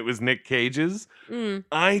imagine it was Nic Cage's.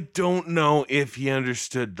 I don't know if he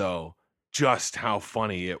understood, though, just how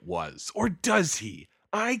funny it was. Or does he?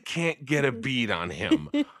 I can't get a beat on him.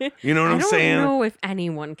 You know what I'm saying? I don't know if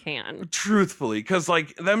anyone can. Truthfully, because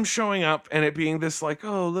like them showing up and it being this like,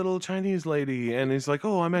 oh, little Chinese lady, and he's like,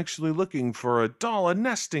 oh, I'm actually looking for a doll, a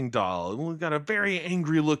nesting doll. And we've got a very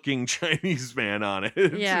angry looking Chinese man on it.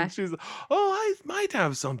 Yeah. And she's like, oh, I might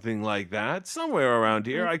have something like that somewhere around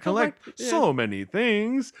here. I collect so many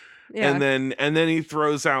things. Yeah. And then he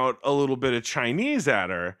throws out a little bit of Chinese at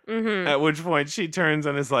her, at which point she turns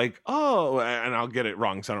and is like, oh, and I'll get it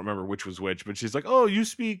wrong, so I don't remember which was which, but she's like, oh, you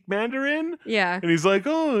speak Mandarin? Yeah. And he's like,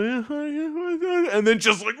 oh, and then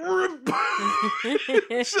just like,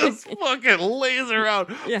 just fucking lays her out,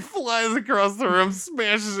 flies across the room,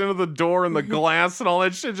 smashes into the door and the glass and all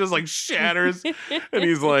that shit just like shatters. And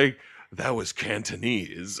he's like, that was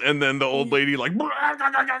Cantonese. And then the old lady like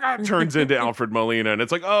turns into Alfred Molina, and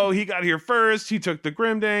it's like, oh, he got here first. He took the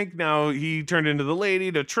Grimdank. Now he turned into the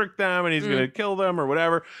lady to trick them, and he's gonna kill them or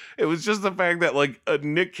whatever. It was just the fact that like a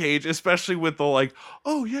Nic Cage, especially with the like,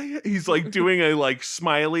 oh yeah, he's like doing a like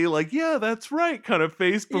smiley, like yeah, that's right kind of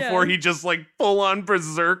face before he just like full on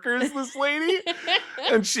berserkers this lady,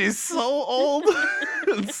 and she's so old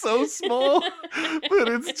and so small, but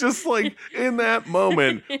it's just like in that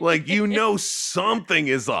moment, like something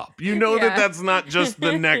is up. That's not just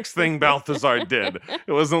the next thing Balthazar did.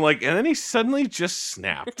 It wasn't like, and then he suddenly just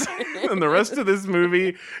snapped. And the rest of this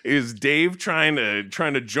movie is Dave trying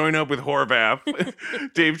to join up with Horvath.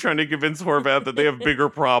 Dave trying to convince Horvath that they have bigger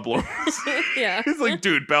problems. Yeah. He's like,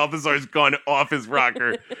 dude, Balthazar's gone off his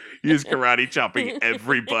rocker. He's karate chopping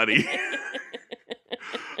everybody.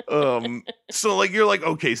 So like you're like,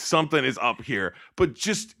 okay, something is up here, but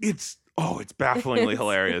just it's bafflingly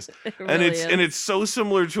hilarious. And it's so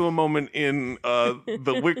similar to a moment in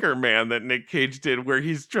The Wicker Man that Nic Cage did, where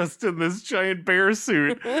he's dressed in this giant bear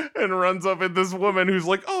suit and runs up at this woman who's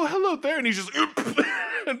like, oh, hello there, and he just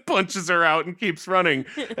and punches her out and keeps running.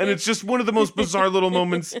 And it's just one of the most bizarre little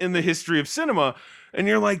moments in the history of cinema. And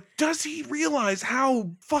you're like, does he realize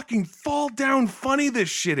how fucking fall down funny this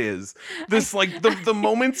shit is? This like the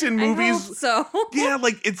moments in movies. I hope so. Yeah,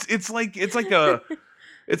 like it's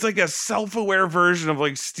like a self-aware version of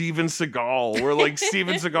like Steven Seagal, where like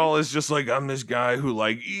Steven Seagal is just like, I'm this guy who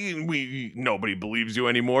like nobody believes you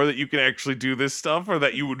anymore that you can actually do this stuff, or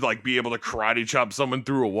that you would like be able to karate chop someone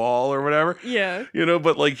through a wall or whatever. Yeah.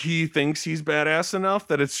 But like he thinks he's badass enough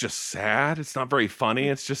that it's just sad. It's not very funny.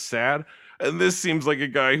 It's just sad. And this seems like a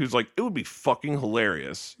guy who's like, it would be fucking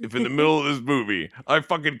hilarious if in the middle of this movie, I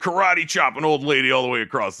fucking karate chop an old lady all the way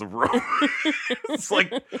across the room. It's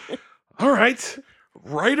like, all right,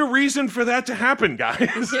 write a reason for that to happen,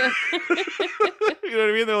 guys. Yeah. You know what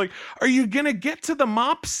I mean? They're like, are you going to get to the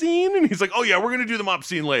mop scene? And he's like, oh yeah, we're going to do the mop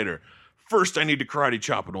scene later. First, I need to karate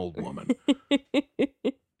chop an old woman.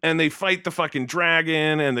 And they fight the fucking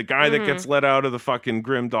dragon and the guy that gets let out of the fucking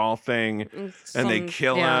Grimdoll thing. And they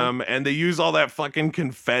kill him. And they use all that fucking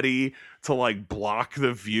confetti to like block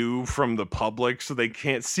the view from the public so they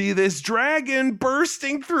can't see this dragon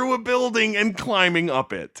bursting through a building and climbing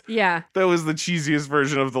up it. Yeah. That was the cheesiest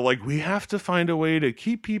version of the like, we have to find a way to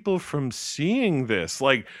keep people from seeing this.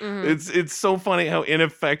 Like it's so funny how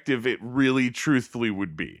ineffective it really truthfully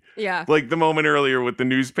would be. Yeah. Like the moment earlier with the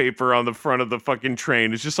newspaper on the front of the fucking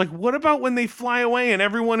train. It's just like, what about when they fly away and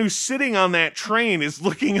everyone who's sitting on that train is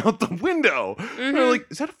looking out the window? And they're like,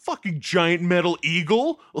 is that a fucking giant metal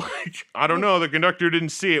eagle? Like, I don't know. The conductor didn't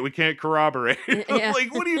see it. We can't corroborate. Yeah.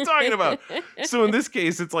 Like, what are you talking about? So in this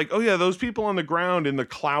case, it's like, oh yeah, those people on the ground in the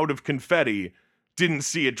cloud of confetti didn't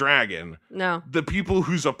see a dragon. No. The people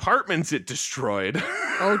whose apartments it destroyed.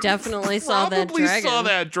 Oh, definitely saw that dragon. Probably saw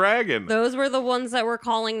that dragon. Those were the ones that were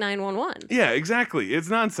calling 911. Yeah, exactly. It's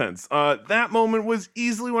nonsense. That moment was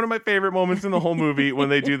easily one of my favorite moments in the whole movie when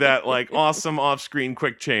they do that like awesome off-screen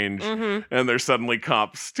quick change and there's suddenly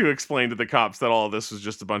cops to explain to the cops that all of this was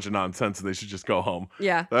just a bunch of nonsense and they should just go home.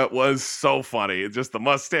 Yeah. That was so funny. Just the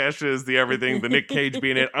mustaches, the everything, the Nic Cage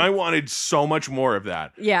being it. I wanted so much more of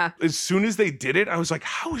that. Yeah. As soon as they did it, I was like,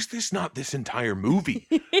 how is this not this entire movie?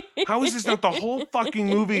 How is this not the whole fucking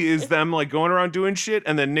movie is them like going around doing shit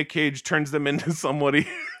and then Nic Cage turns them into somebody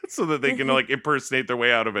so that they can like impersonate their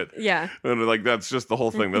way out of it. Yeah. And like, that's just the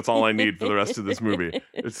whole thing. That's all I need for the rest of this movie.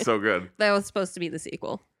 It's so good. That was supposed to be the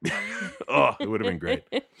sequel. Oh, it would have been great.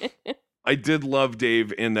 I did love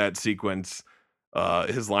Dave in that sequence.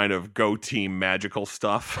 His line of "Go team, magical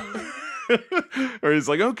stuff." Or he's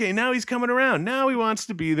like, okay, now he's coming around. Now he wants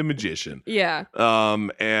to be the magician. Yeah.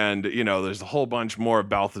 And there's a whole bunch more of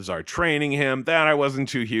Balthazar training him. That I wasn't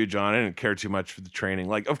too huge on. I didn't care too much for the training.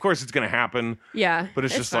 Like, of course it's gonna happen. Yeah. But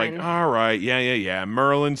it's just fine. like, all right, yeah.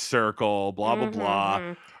 Merlin's circle, blah blah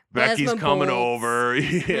blah. Becky's coming over.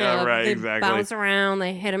 Yeah, right, they exactly. Bounce around,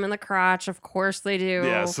 they hit him in the crotch. Of course they do.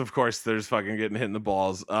 Yes, of course there's fucking getting hit in the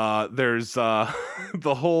balls. There's the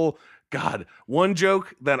whole God, one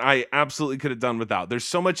joke that I absolutely could have done without. There's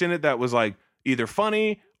so much in it that was like either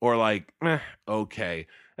funny or like, okay.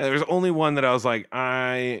 And there's only one that I was like,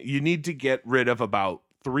 you need to get rid of about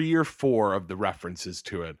 3 or 4 of the references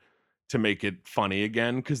to it to make it funny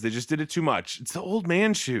again, because they just did it too much. It's the old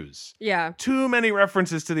man shoes. Yeah. Too many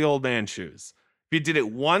references to the old man shoes. If you did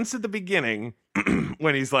it once at the beginning,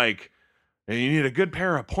 when he's like, and you need a good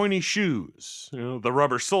pair of pointy shoes. The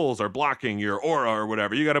rubber soles are blocking your aura or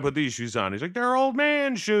whatever. You got to put these shoes on. He's like, they're old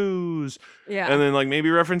man shoes. Yeah. And then like maybe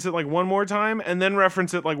reference it like one more time and then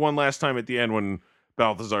reference it like one last time at the end when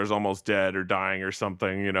Balthazar's almost dead or dying or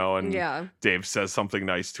something, and Dave says something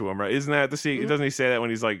nice to him, right? Isn't that the scene? Doesn't he say that when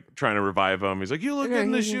he's like trying to revive him? He's like, you look good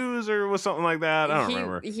in the shoes, or was something like that. I don't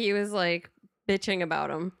remember. He was like bitching about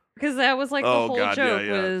him because that was like the whole joke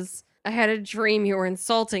was, I had a dream you were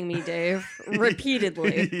insulting me, Dave,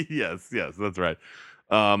 repeatedly. Yes, that's right.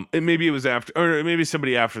 And maybe it was after, or maybe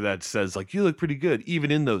somebody after that says like, you look pretty good,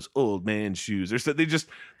 even in those old man shoes. Or so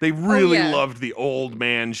they really loved the old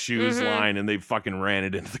man shoes line, and they fucking ran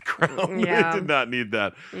it into the ground. Yeah. They did not need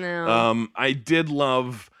that. No. I did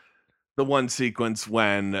love the one sequence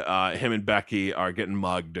when him and Becky are getting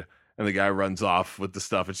mugged. And the guy runs off with the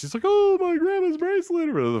stuff, and she's like, "Oh, my grandma's bracelet,"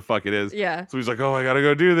 or whatever the fuck it is. Yeah. So he's like, "Oh, I gotta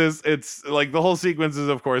go do this." It's like the whole sequence is,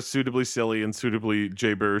 of course, suitably silly and suitably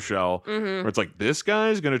Jay Baruchel, where it's like, this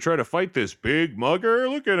guy's gonna try to fight this big mugger.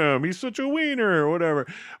 Look at him, he's such a wiener, or whatever.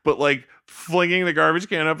 But like flinging the garbage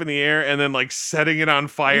can up in the air and then like setting it on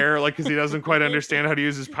fire, like because he doesn't quite understand how to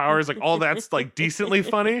use his powers. Like all that's like decently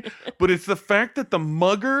funny, but it's the fact that the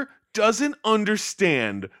mugger doesn't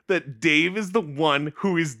understand that Dave is the one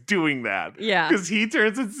who is doing that. Yeah. Because he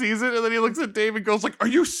turns and sees it, and then he looks at Dave and goes like, "Are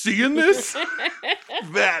you seeing this?"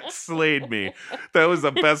 That slayed me. That was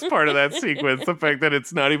the best part of that sequence. The fact that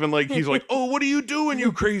it's not even like he's like, "Oh, what are you doing,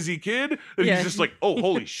 you crazy kid?" And he's just like, "Oh,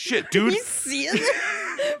 holy shit, dude." You seeing this?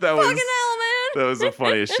 That was fucking hell, man. That was the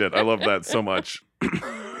funniest shit. I love that so much.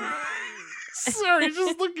 Sorry,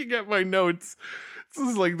 just looking at my notes. This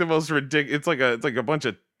is like the most ridiculous. It's like a bunch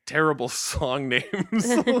of terrible song names.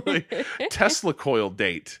 Like, Tesla coil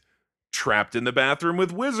date, trapped in the bathroom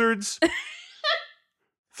with wizards,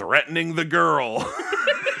 threatening the girl,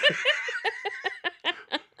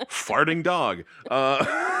 farting dog. I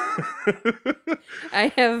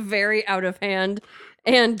have very out of hand,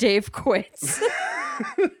 and Dave quits.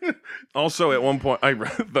 Also, at one point,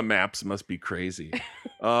 the maps must be crazy.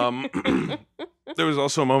 There was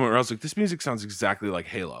also a moment where I was like, this music sounds exactly like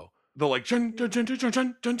Halo. The like,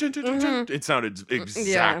 it sounded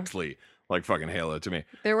exactly like fucking Halo to me.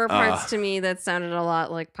 There were parts to me that sounded a lot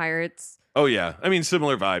like Pirates. Oh yeah, I mean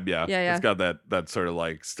similar vibe. Yeah. It's got that sort of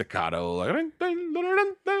like staccato, like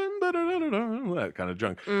that kind of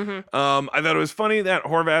junk. I thought it was funny that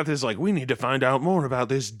Horvath is like, we need to find out more about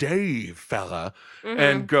this Dave fella,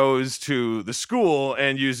 and goes to the school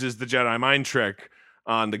and uses the Jedi mind trick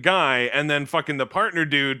on the guy, and then fucking the partner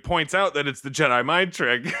dude points out that it's the Jedi mind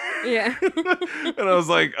trick. Yeah. And I was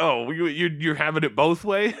like, oh, you're having it both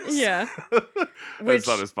ways? Yeah. I just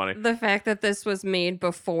thought it was funny. The fact that this was made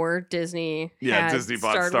before Disney Disney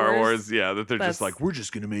bought Star Wars. Yeah, that they're just like, we're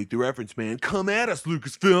just going to make the reference, man. Come at us,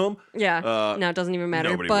 Lucasfilm. Yeah. No, it doesn't even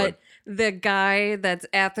matter. But the guy that's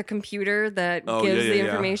at the computer that gives the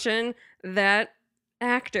information, that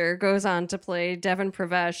actor goes on to play Devin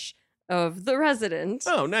Pravesh of The Resident.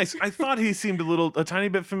 Oh, nice. I thought he seemed a tiny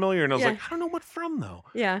bit familiar, and I was like, I don't know what from, though.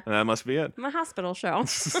 Yeah. And that must be it. My hospital show.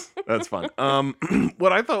 That's fun.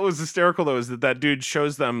 What I thought was hysterical, though, is that dude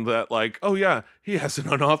shows them that, like, oh, yeah, he has an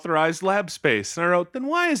unauthorized lab space. And I wrote, then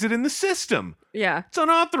why is it in the system? Yeah. It's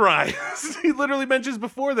unauthorized. He literally mentions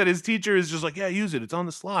before that his teacher is just like, yeah, use it. It's on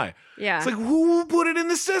the sly. Yeah. It's like, who put it in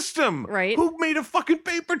the system? Right. Who made a fucking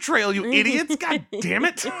paper trail, you idiots? God damn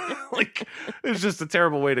it. Like, it's just a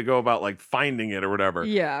terrible way to go about, like, finding it or whatever.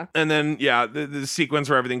 Yeah. And then, the sequence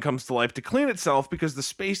where everything comes to life to clean itself because the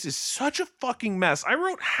space is such a fucking mess. I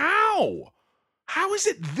wrote, how? How is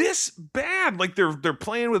it this bad? Like they're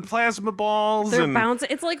playing with plasma balls. They're bouncing.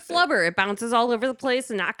 It's like Flubber. It bounces all over the place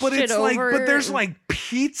and knocks shit over. But there's like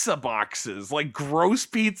pizza boxes, like gross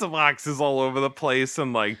pizza boxes all over the place,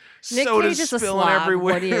 and like Nic soda Cage is a spilling slob.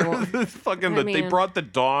 everywhere. What do you want? They brought the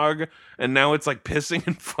dog, and now it's like pissing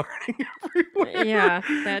and farting everywhere. Yeah,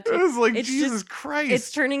 it was like Jesus Christ.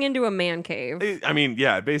 It's turning into a man cave. I mean,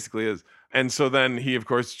 yeah, it basically is. And so then he, of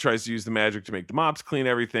course, tries to use the magic to make the mops clean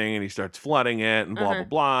everything, and he starts flooding it, and blah, blah,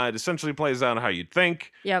 blah. It essentially plays out how you'd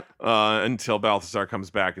think. Yep. Until Balthazar comes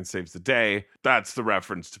back and saves the day. That's the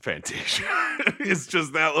reference to Fantasia. It's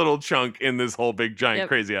just that little chunk in this whole big, giant,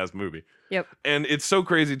 crazy-ass movie. Yep. And it's so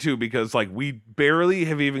crazy, too, because, like, we barely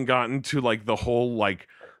have even gotten to, like, the whole, like,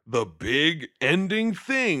 the big ending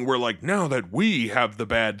thing where, like, now that we have the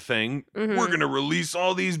bad thing, we're gonna release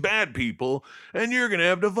all these bad people and you're gonna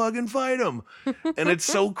have to fucking fight them. And it's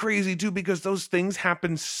so crazy too because those things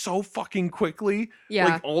happen so fucking quickly.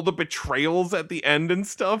 Like all the betrayals at the end and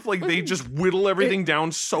stuff, like they just whittle everything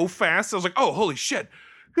down so fast. I was like, oh, holy shit,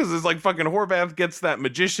 Because it's like fucking Horvath gets that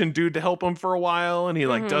magician dude to help him for a while, and he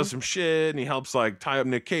like does some shit, and he helps like tie up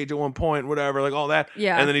Nic Cage at one point, whatever, like all that.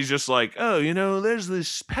 Yeah. And then he's just like, oh, you know, there's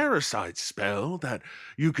this parasite spell that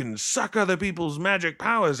you can suck other people's magic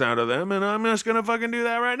powers out of them, and I'm just gonna fucking do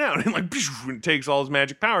that right now. And he like takes all his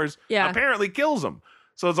magic powers, apparently kills him.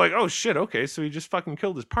 So it's like, oh shit, okay, so he just fucking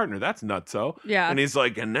killed his partner. That's nutso. Yeah. And he's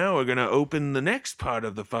like, and now we're gonna open the next part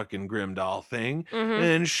of the fucking Grimdahl thing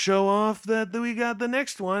and show off that we got the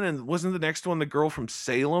next one. And wasn't the next one the girl from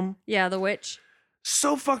Salem? Yeah, the witch.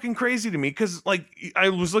 So fucking crazy to me, because like I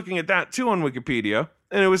was looking at that too on Wikipedia,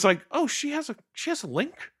 and it was like, oh, she has a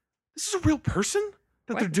link? This is a real person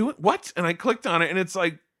that they're doing? What? And I clicked on it, and it's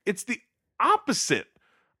like, it's the opposite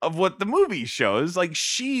of what the movie shows. Like,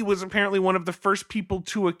 she was apparently one of the first people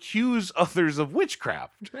to accuse others of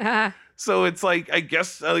witchcraft. So it's like, I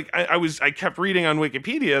guess, like I kept reading on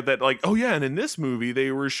Wikipedia that like, oh yeah, and in this movie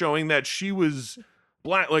they were showing that she was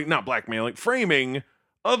not blackmailing, framing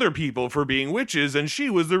other people for being witches, and she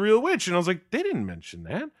was the real witch. And I was like, they didn't mention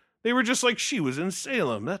that. They were just like, she was in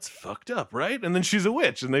Salem. That's fucked up, right? And then she's a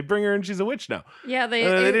witch, and they bring her and she's a witch now. Yeah, they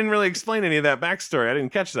didn't really explain any of that backstory. I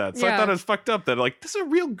didn't catch that. So I thought it was fucked up that like, this is a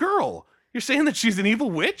real girl. You're saying that she's an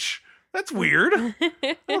evil witch? That's weird.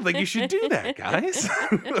 I don't think you should do that, guys.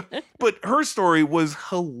 But her story was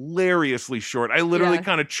hilariously short. I literally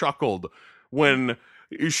kind of chuckled when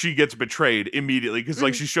she gets betrayed immediately, because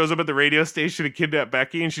like she shows up at the radio station to kidnap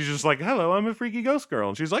Becky, and she's just like, hello, I'm a freaky ghost girl,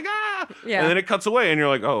 and she's like, ah, and then it cuts away, and you're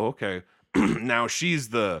like, oh, okay. Now she's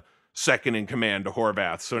the second in command to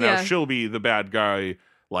Horvath, so now she'll be the bad guy,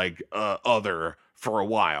 like other for a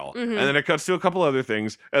while. And then it cuts to a couple other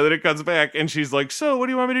things, and then it cuts back, and she's like, so what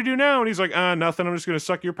do you want me to do now? And he's like, nothing, I'm just gonna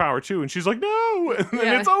suck your power too. And she's like, no. And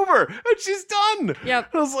then it's over, and she's done. Yep.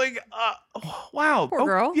 I was like, wow. Poor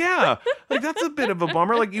girl. Yeah. Like, that's a bit of a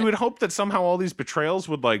bummer. Like, you would hope that somehow all these betrayals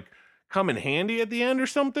would like come in handy at the end or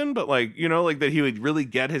something, but like, you know, like that he would really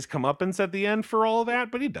get his comeuppance at the end for all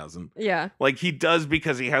that, but he doesn't. Yeah. Like, he does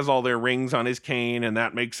because he has all their rings on his cane, and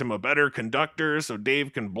that makes him a better conductor, so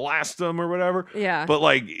Dave can blast them or whatever. Yeah. But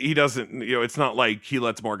like, he doesn't, you know, it's not like he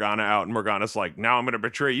lets Morgana out and Morgana's like, now I'm gonna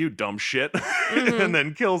betray you, dumb shit, and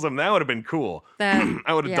then kills him. That would have been cool. I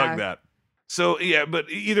would have dug that. So, yeah, but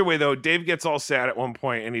either way, though, Dave gets all sad at one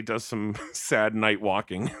point, and he does some sad night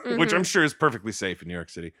walking, which I'm sure is perfectly safe in New York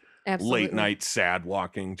City. Absolutely. Late night sad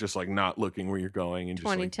walking, just like not looking where you're going and just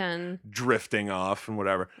 2010 like drifting off and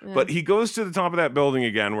whatever. Yeah. But he goes to the top of that building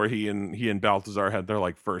again where he and Balthazar had their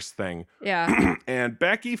like first thing. Yeah. And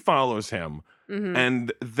Becky follows him,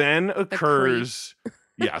 and then occurs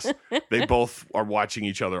yes, they both are watching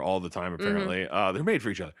each other all the time apparently. They're made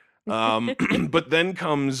for each other. But then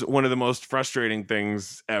comes one of the most frustrating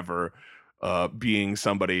things ever. Being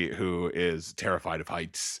somebody who is terrified of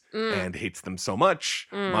heights and hates them so much.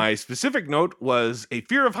 My specific note was, a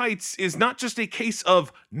fear of heights is not just a case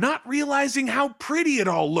of not realizing how pretty it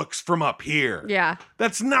all looks from up here. Yeah.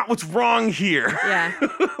 That's not what's wrong here. Yeah.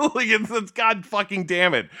 Like, it's god fucking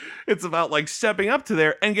damn it. It's about like stepping up to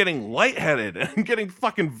there and getting lightheaded and getting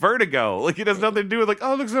fucking vertigo. Like, it has nothing to do with like,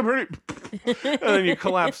 oh, it looks so pretty. And then you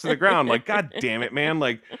collapse to the ground. Like, god damn it, man.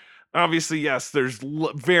 Like, obviously, yes, there's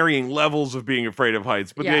varying levels of being afraid of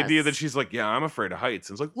heights, but the idea that she's like, yeah, I'm afraid of heights.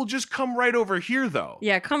 And it's like, well, just come right over here, though.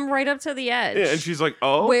 Yeah, come right up to the edge. Yeah, and she's like,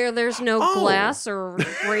 oh. Where there's no glass or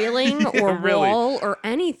railing or wall or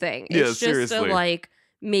anything. It's just a, like,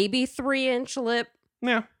 maybe 3-inch lip.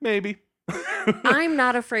 Yeah, maybe. I'm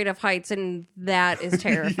not afraid of heights, and that is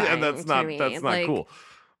terrifying. Yeah, that's not cool.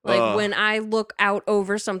 Like, when I look out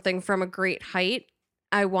over something from a great height,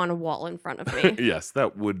 I want a wall in front of me. Yes,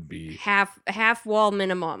 that would be half wall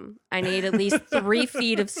minimum. I need at least 3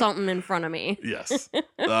 feet of something in front of me. Yes.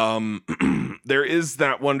 There is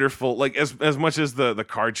that wonderful, like, as much as the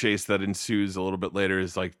car chase that ensues a little bit later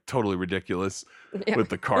is like totally ridiculous with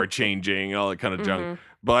the car changing and all that kind of junk.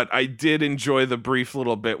 But I did enjoy the brief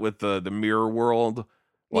little bit with the mirror world.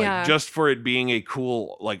 Like, just for it being a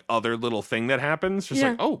cool, like, other little thing that happens. Just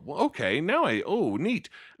like, oh, okay, now neat.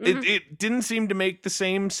 It didn't seem to make the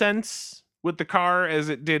same sense with the car as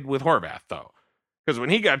it did with Horvath, though. Because when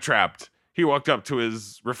he got trapped, he walked up to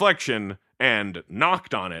his reflection and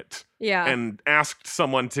knocked on it. Yeah. And asked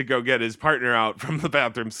someone to go get his partner out from the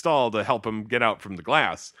bathroom stall to help him get out from the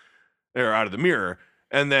glass. Or out of the mirror.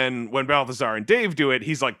 And then when Balthazar and Dave do it,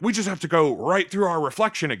 he's like, we just have to go right through our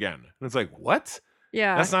reflection again. And it's like, what?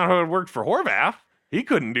 Yeah. That's not how it worked for Horvath. He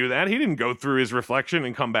couldn't do that. He didn't go through his reflection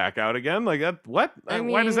and come back out again. Like, that, what?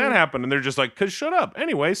 Why does that happen? And they're just like, because shut up.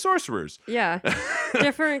 Anyway, sorcerers. Yeah.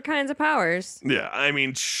 Different kinds of powers. Yeah, I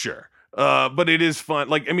mean, sure. But it is fun.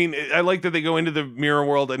 Like, I mean, I like that they go into the mirror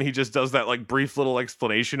world and he just does that like brief little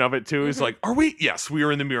explanation of it too. He's like, "Are we? Yes, we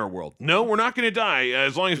are in the mirror world. No, we're not going to die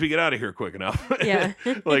as long as we get out of here quick enough." Yeah.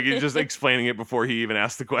 Like he's just explaining it before he even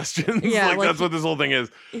asks the questions. Yeah, like that's what this whole thing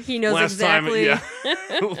is. He knows exactly.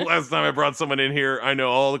 Last time I brought someone in here, I know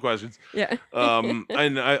all the questions. Yeah.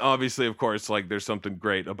 And I obviously, of course, like there's something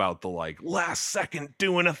great about the like last second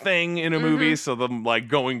doing a thing in a movie. So them like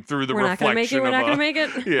going through the reflection we're not gonna make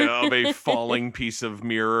it. Yeah, of a falling piece of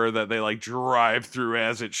mirror that they like drive through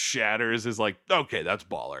as it shatters is like, okay, that's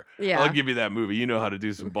baller. Yeah. I'll give you that movie. You know how to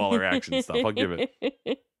do some baller action stuff. I'll give it.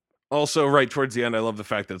 Also, right towards the end, I love the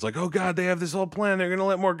fact that it's like, oh God, they have this whole plan. They're gonna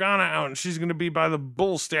let Morgana out, and she's gonna be by the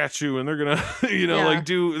bull statue, and they're gonna,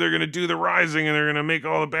 they're gonna do the rising, and they're gonna make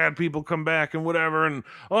all the bad people come back and whatever, and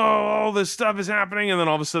all this stuff is happening, and then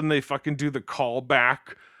all of a sudden they fucking do the call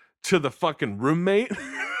back to the fucking roommate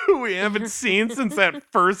who we haven't seen since that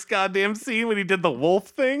first goddamn scene when he did the wolf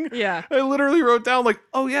thing. Yeah. I literally wrote down like,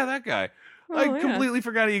 oh yeah, that guy. I completely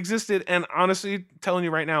forgot he existed. And honestly, telling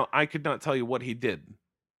you right now, I could not tell you what he did.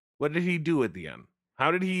 What did he do at the end? How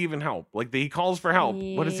did he even help? Like he calls for help.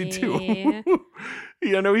 What does he do?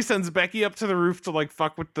 He sends Becky up to the roof to like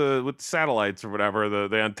fuck with the satellites or whatever,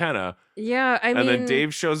 the antenna. Yeah, and then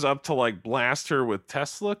Dave shows up to like blast her with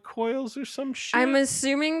Tesla coils or some shit. I'm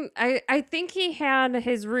assuming I think he had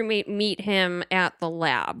his roommate meet him at the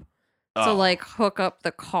lab to like hook up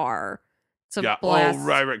the car to blast. Oh,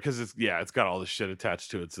 right, because it's got all this shit attached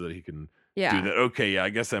to it so that he can do that. Okay, I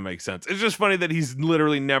guess that makes sense. It's just funny that he's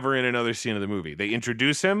literally never in another scene of the movie. They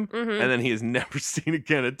introduce him, and then he is never seen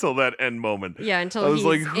again until that end moment. Yeah, until he's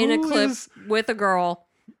like, in a clip with a girl,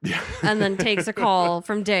 and then takes a call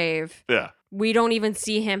from Dave. Yeah. We don't even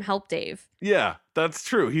see him help Dave. Yeah, that's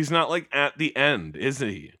true. He's not like at the end, isn't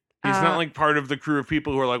he? He's not like part of the crew of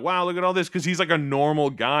people who are like, wow, look at all this. Because he's like a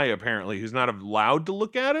normal guy, apparently, who's not allowed to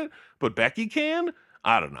look at it, but Becky can?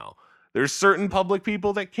 I don't know. There's certain public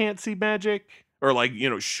people that can't see magic or like,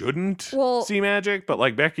 shouldn't see magic. But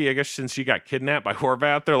like Becky, I guess since she got kidnapped by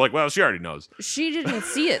Horvath, they're like, well, she already knows. She didn't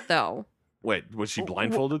see it though. Wait, was she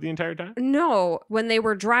blindfolded the entire time? No, when they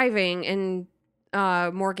were driving and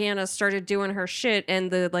Morgana started doing her shit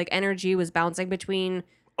and the like energy was bouncing between.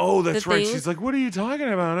 Oh, that's right. She's like, what are you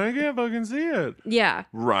talking about? I can't fucking see it. Yeah.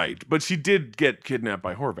 Right. But she did get kidnapped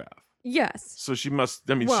by Horvath. Yes. So she must,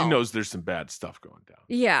 she knows there's some bad stuff going down.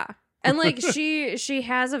 Yeah. And like she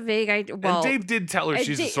has a vague idea. Well, and Dave did tell her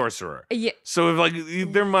she's a sorcerer. Yeah. So if like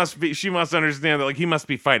she must understand that like he must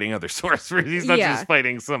be fighting other sorcerers. He's not just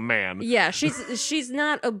fighting some man. Yeah, she's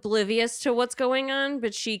not oblivious to what's going on,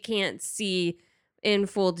 but she can't see in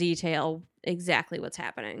full detail exactly what's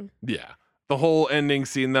happening. Yeah. The whole ending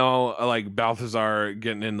scene though, like Balthazar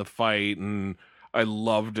getting in the fight, and I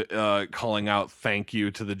loved calling out thank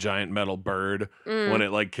you to the giant metal bird when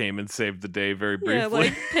it like came and saved the day very briefly. Yeah,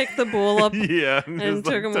 like picked the bull up and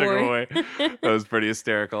took him away. That was pretty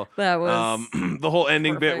hysterical. That was the whole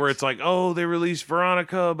ending bit where it's like, oh, they released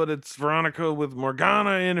Veronica, but it's Veronica with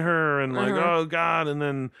Morgana in her, and like, oh God, and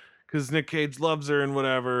then because Nic Cage loves her and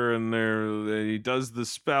whatever, and he does the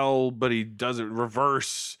spell, but he does it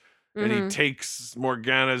reverse. And he takes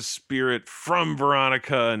Morgana's spirit from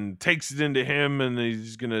Veronica and takes it into him, and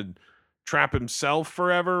he's gonna trap himself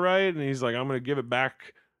forever, right? And he's like, I'm gonna give it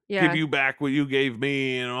back, give you back what you gave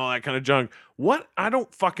me, and all that kind of junk. What? I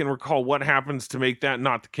don't fucking recall what happens to make that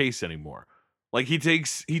not the case anymore. Like he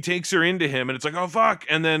takes her into him, and it's like, oh fuck,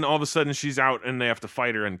 and then all of a sudden she's out, and they have to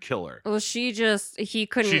fight her and kill her. Well, he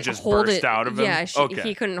couldn't. She just hold burst it out of him. Yeah,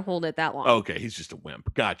 he couldn't hold it that long. Okay, he's just a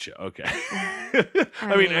wimp. Gotcha. Okay.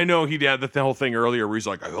 I mean, I know he had the whole thing earlier where he's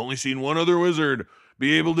like, I've only seen one other wizard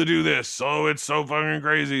be able to do this, so it's so fucking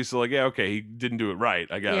crazy. So like, yeah, okay, he didn't do it right,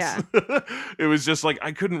 I guess. Yeah. It was just like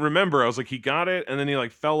I couldn't remember. I was like, he got it, and then he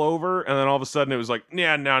like fell over, and then all of a sudden it was like,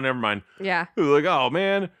 yeah, no, never mind. Yeah. It was like, oh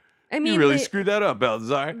man. I mean, you really screwed that up,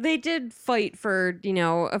 Balthazar. They did fight for,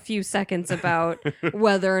 a few seconds about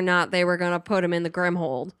whether or not they were going to put him in the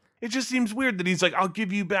Grimhold. It just seems weird that he's like, I'll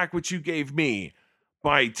give you back what you gave me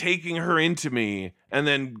by taking her into me and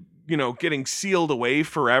then, getting sealed away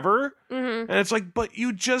forever. And it's like, but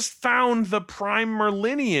you just found the Prime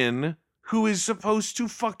Merlinian who is supposed to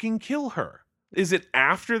fucking kill her. Is it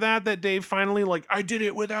after that Dave finally like, I did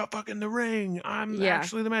it without fucking the ring. I'm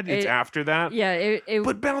actually the magic. It's after that. Yeah.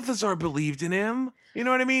 But Balthazar believed in him. You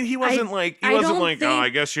know what I mean? He wasn't oh, I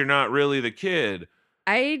guess you're not really the kid.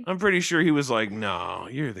 I'm pretty sure he was like, no,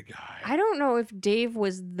 you're the guy. I don't know if Dave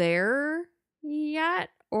was there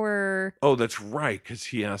yet or. Oh, that's right. Because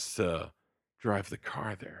he has to drive the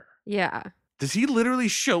car there. Yeah. Does he literally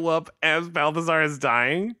show up as Balthazar is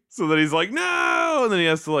dying so that he's like, no? go, and then he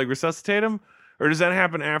has to like resuscitate him? Or does that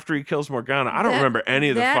happen after he kills Morgana? I don't remember any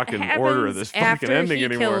of the fucking order of this fucking ending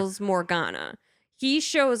anymore. After he kills Morgana. He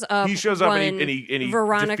shows up and he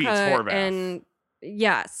Veronica defeats Horvath. And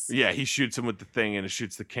yes. Yeah, he shoots him with the thing and it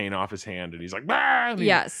shoots the cane off his hand and he's like, bah! And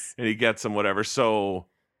he gets him, whatever. So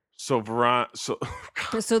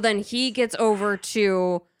then he gets over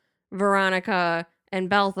to Veronica and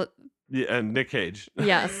Belle. Yeah, and Nic Cage.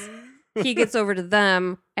 Yes. He gets over to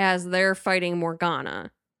them as they're fighting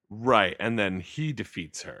Morgana. Right, and then he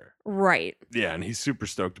defeats her. Right. Yeah, and he's super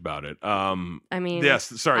stoked about it. I mean, yes,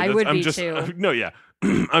 sorry, I would be too. No, yeah.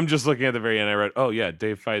 I'm just looking at the very end. I read, oh yeah,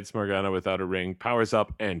 Dave fights Morgana without a ring, powers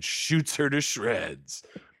up, and shoots her to shreds.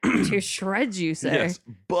 To shreds, you say? Yes,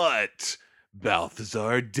 but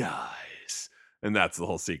Balthazar dies. And that's the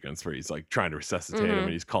whole sequence where he's like trying to resuscitate him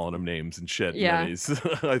and he's calling him names and shit. Yeah. And he's,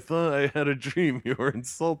 I thought I had a dream. You were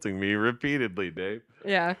insulting me repeatedly, Dave.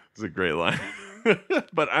 Yeah. It's a great line.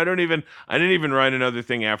 But I didn't even write another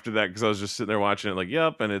thing after that because I was just sitting there watching it like,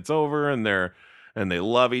 yep, and it's over and they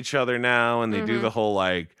love each other now and they do the whole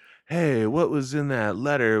like, hey, what was in that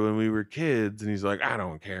letter when we were kids? And he's like, I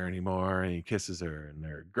don't care anymore. And he kisses her and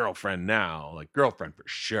they're girlfriend now, like girlfriend for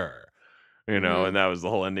sure. You know, and that was the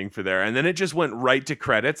whole ending for there. And then it just went right to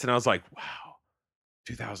credits and I was like, wow,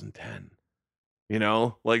 2010. You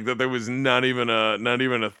know, like that there was not even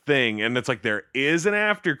a thing. And it's like there is an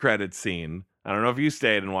after credit scene. I don't know if you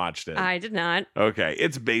stayed and watched it. I did not. Okay.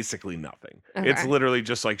 It's basically nothing. Okay. It's literally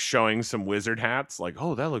just like showing some wizard hats. Like,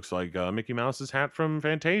 oh, that looks like Mickey Mouse's hat from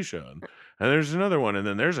Fantasia. And there's another one. And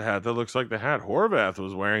then there's a hat that looks like the hat Horvath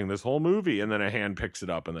was wearing this whole movie. And then a hand picks it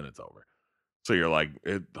up and then it's over. So you're like,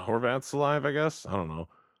 Horvath's alive, I guess? I don't know.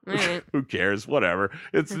 Right. Who cares? Whatever.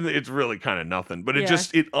 It's really kind of nothing. But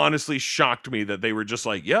it honestly shocked me that they were just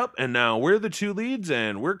like, yep, and now we're the two leads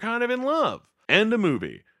and we're kind of in love. End a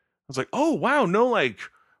movie. I was like, oh, wow, no, like,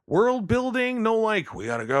 world building, no, like, we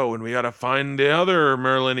gotta go and we gotta find the other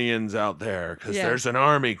Merlinians out there because there's an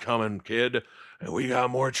army coming, kid, and we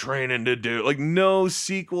got more training to do. Like, no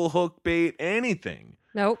sequel, hook bait, anything.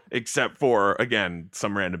 Nope. Except for, again,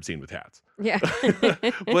 some random scene with hats. Yeah.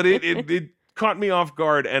 But it caught me off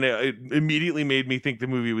guard and it immediately made me think the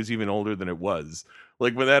movie was even older than it was.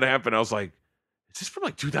 Like, when that happened, I was like, is this from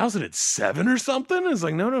like 2007 or something? It's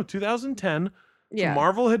like, no, 2010. Yeah. So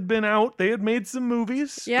Marvel had been out. They had made some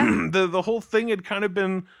movies. Yeah. The whole thing had kind of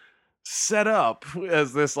been set up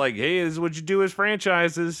as this like, hey, this is what you do as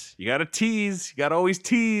franchises. You got to tease. You got to always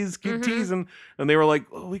tease. Keep teasing. And they were like,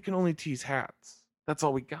 oh, we can only tease hats. That's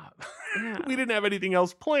all we got. Yeah. We didn't have anything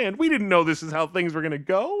else planned. We didn't know this is how things were going to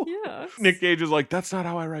go. Yeah. Nic Cage was like, that's not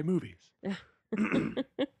how I write movies. Yeah.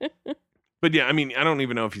 But yeah, I mean, I don't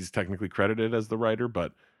even know if he's technically credited as the writer,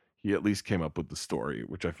 but he at least came up with the story,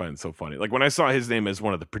 which I find so funny. Like when I saw his name as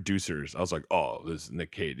one of the producers, I was like, oh, this is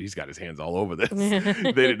Nic Cage. He's got his hands all over this.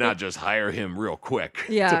 They did not just hire him real quick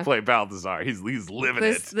to play Balthazar. He's living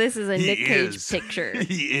it. This is a Nic Cage picture.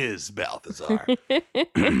 He is Balthazar.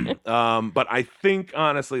 But I think,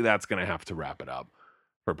 honestly, that's going to have to wrap it up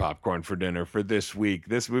for Popcorn for Dinner for this week.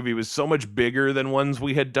 This movie was so much bigger than ones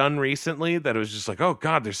we had done recently that it was just like, oh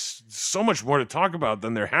God, there's so much more to talk about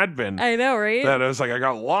than there had been. I know, right? That I was like, I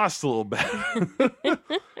got lost a little bit.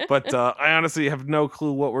 But I honestly have no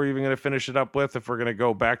clue what we're even going to finish it up with. If we're going to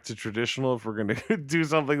go back to traditional, if we're going to do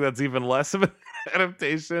something that's even less of an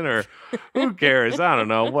adaptation, or who cares? I don't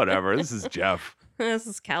know. Whatever. This is Jeff. This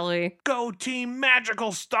is Kelly. Go team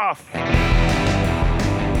magical stuff.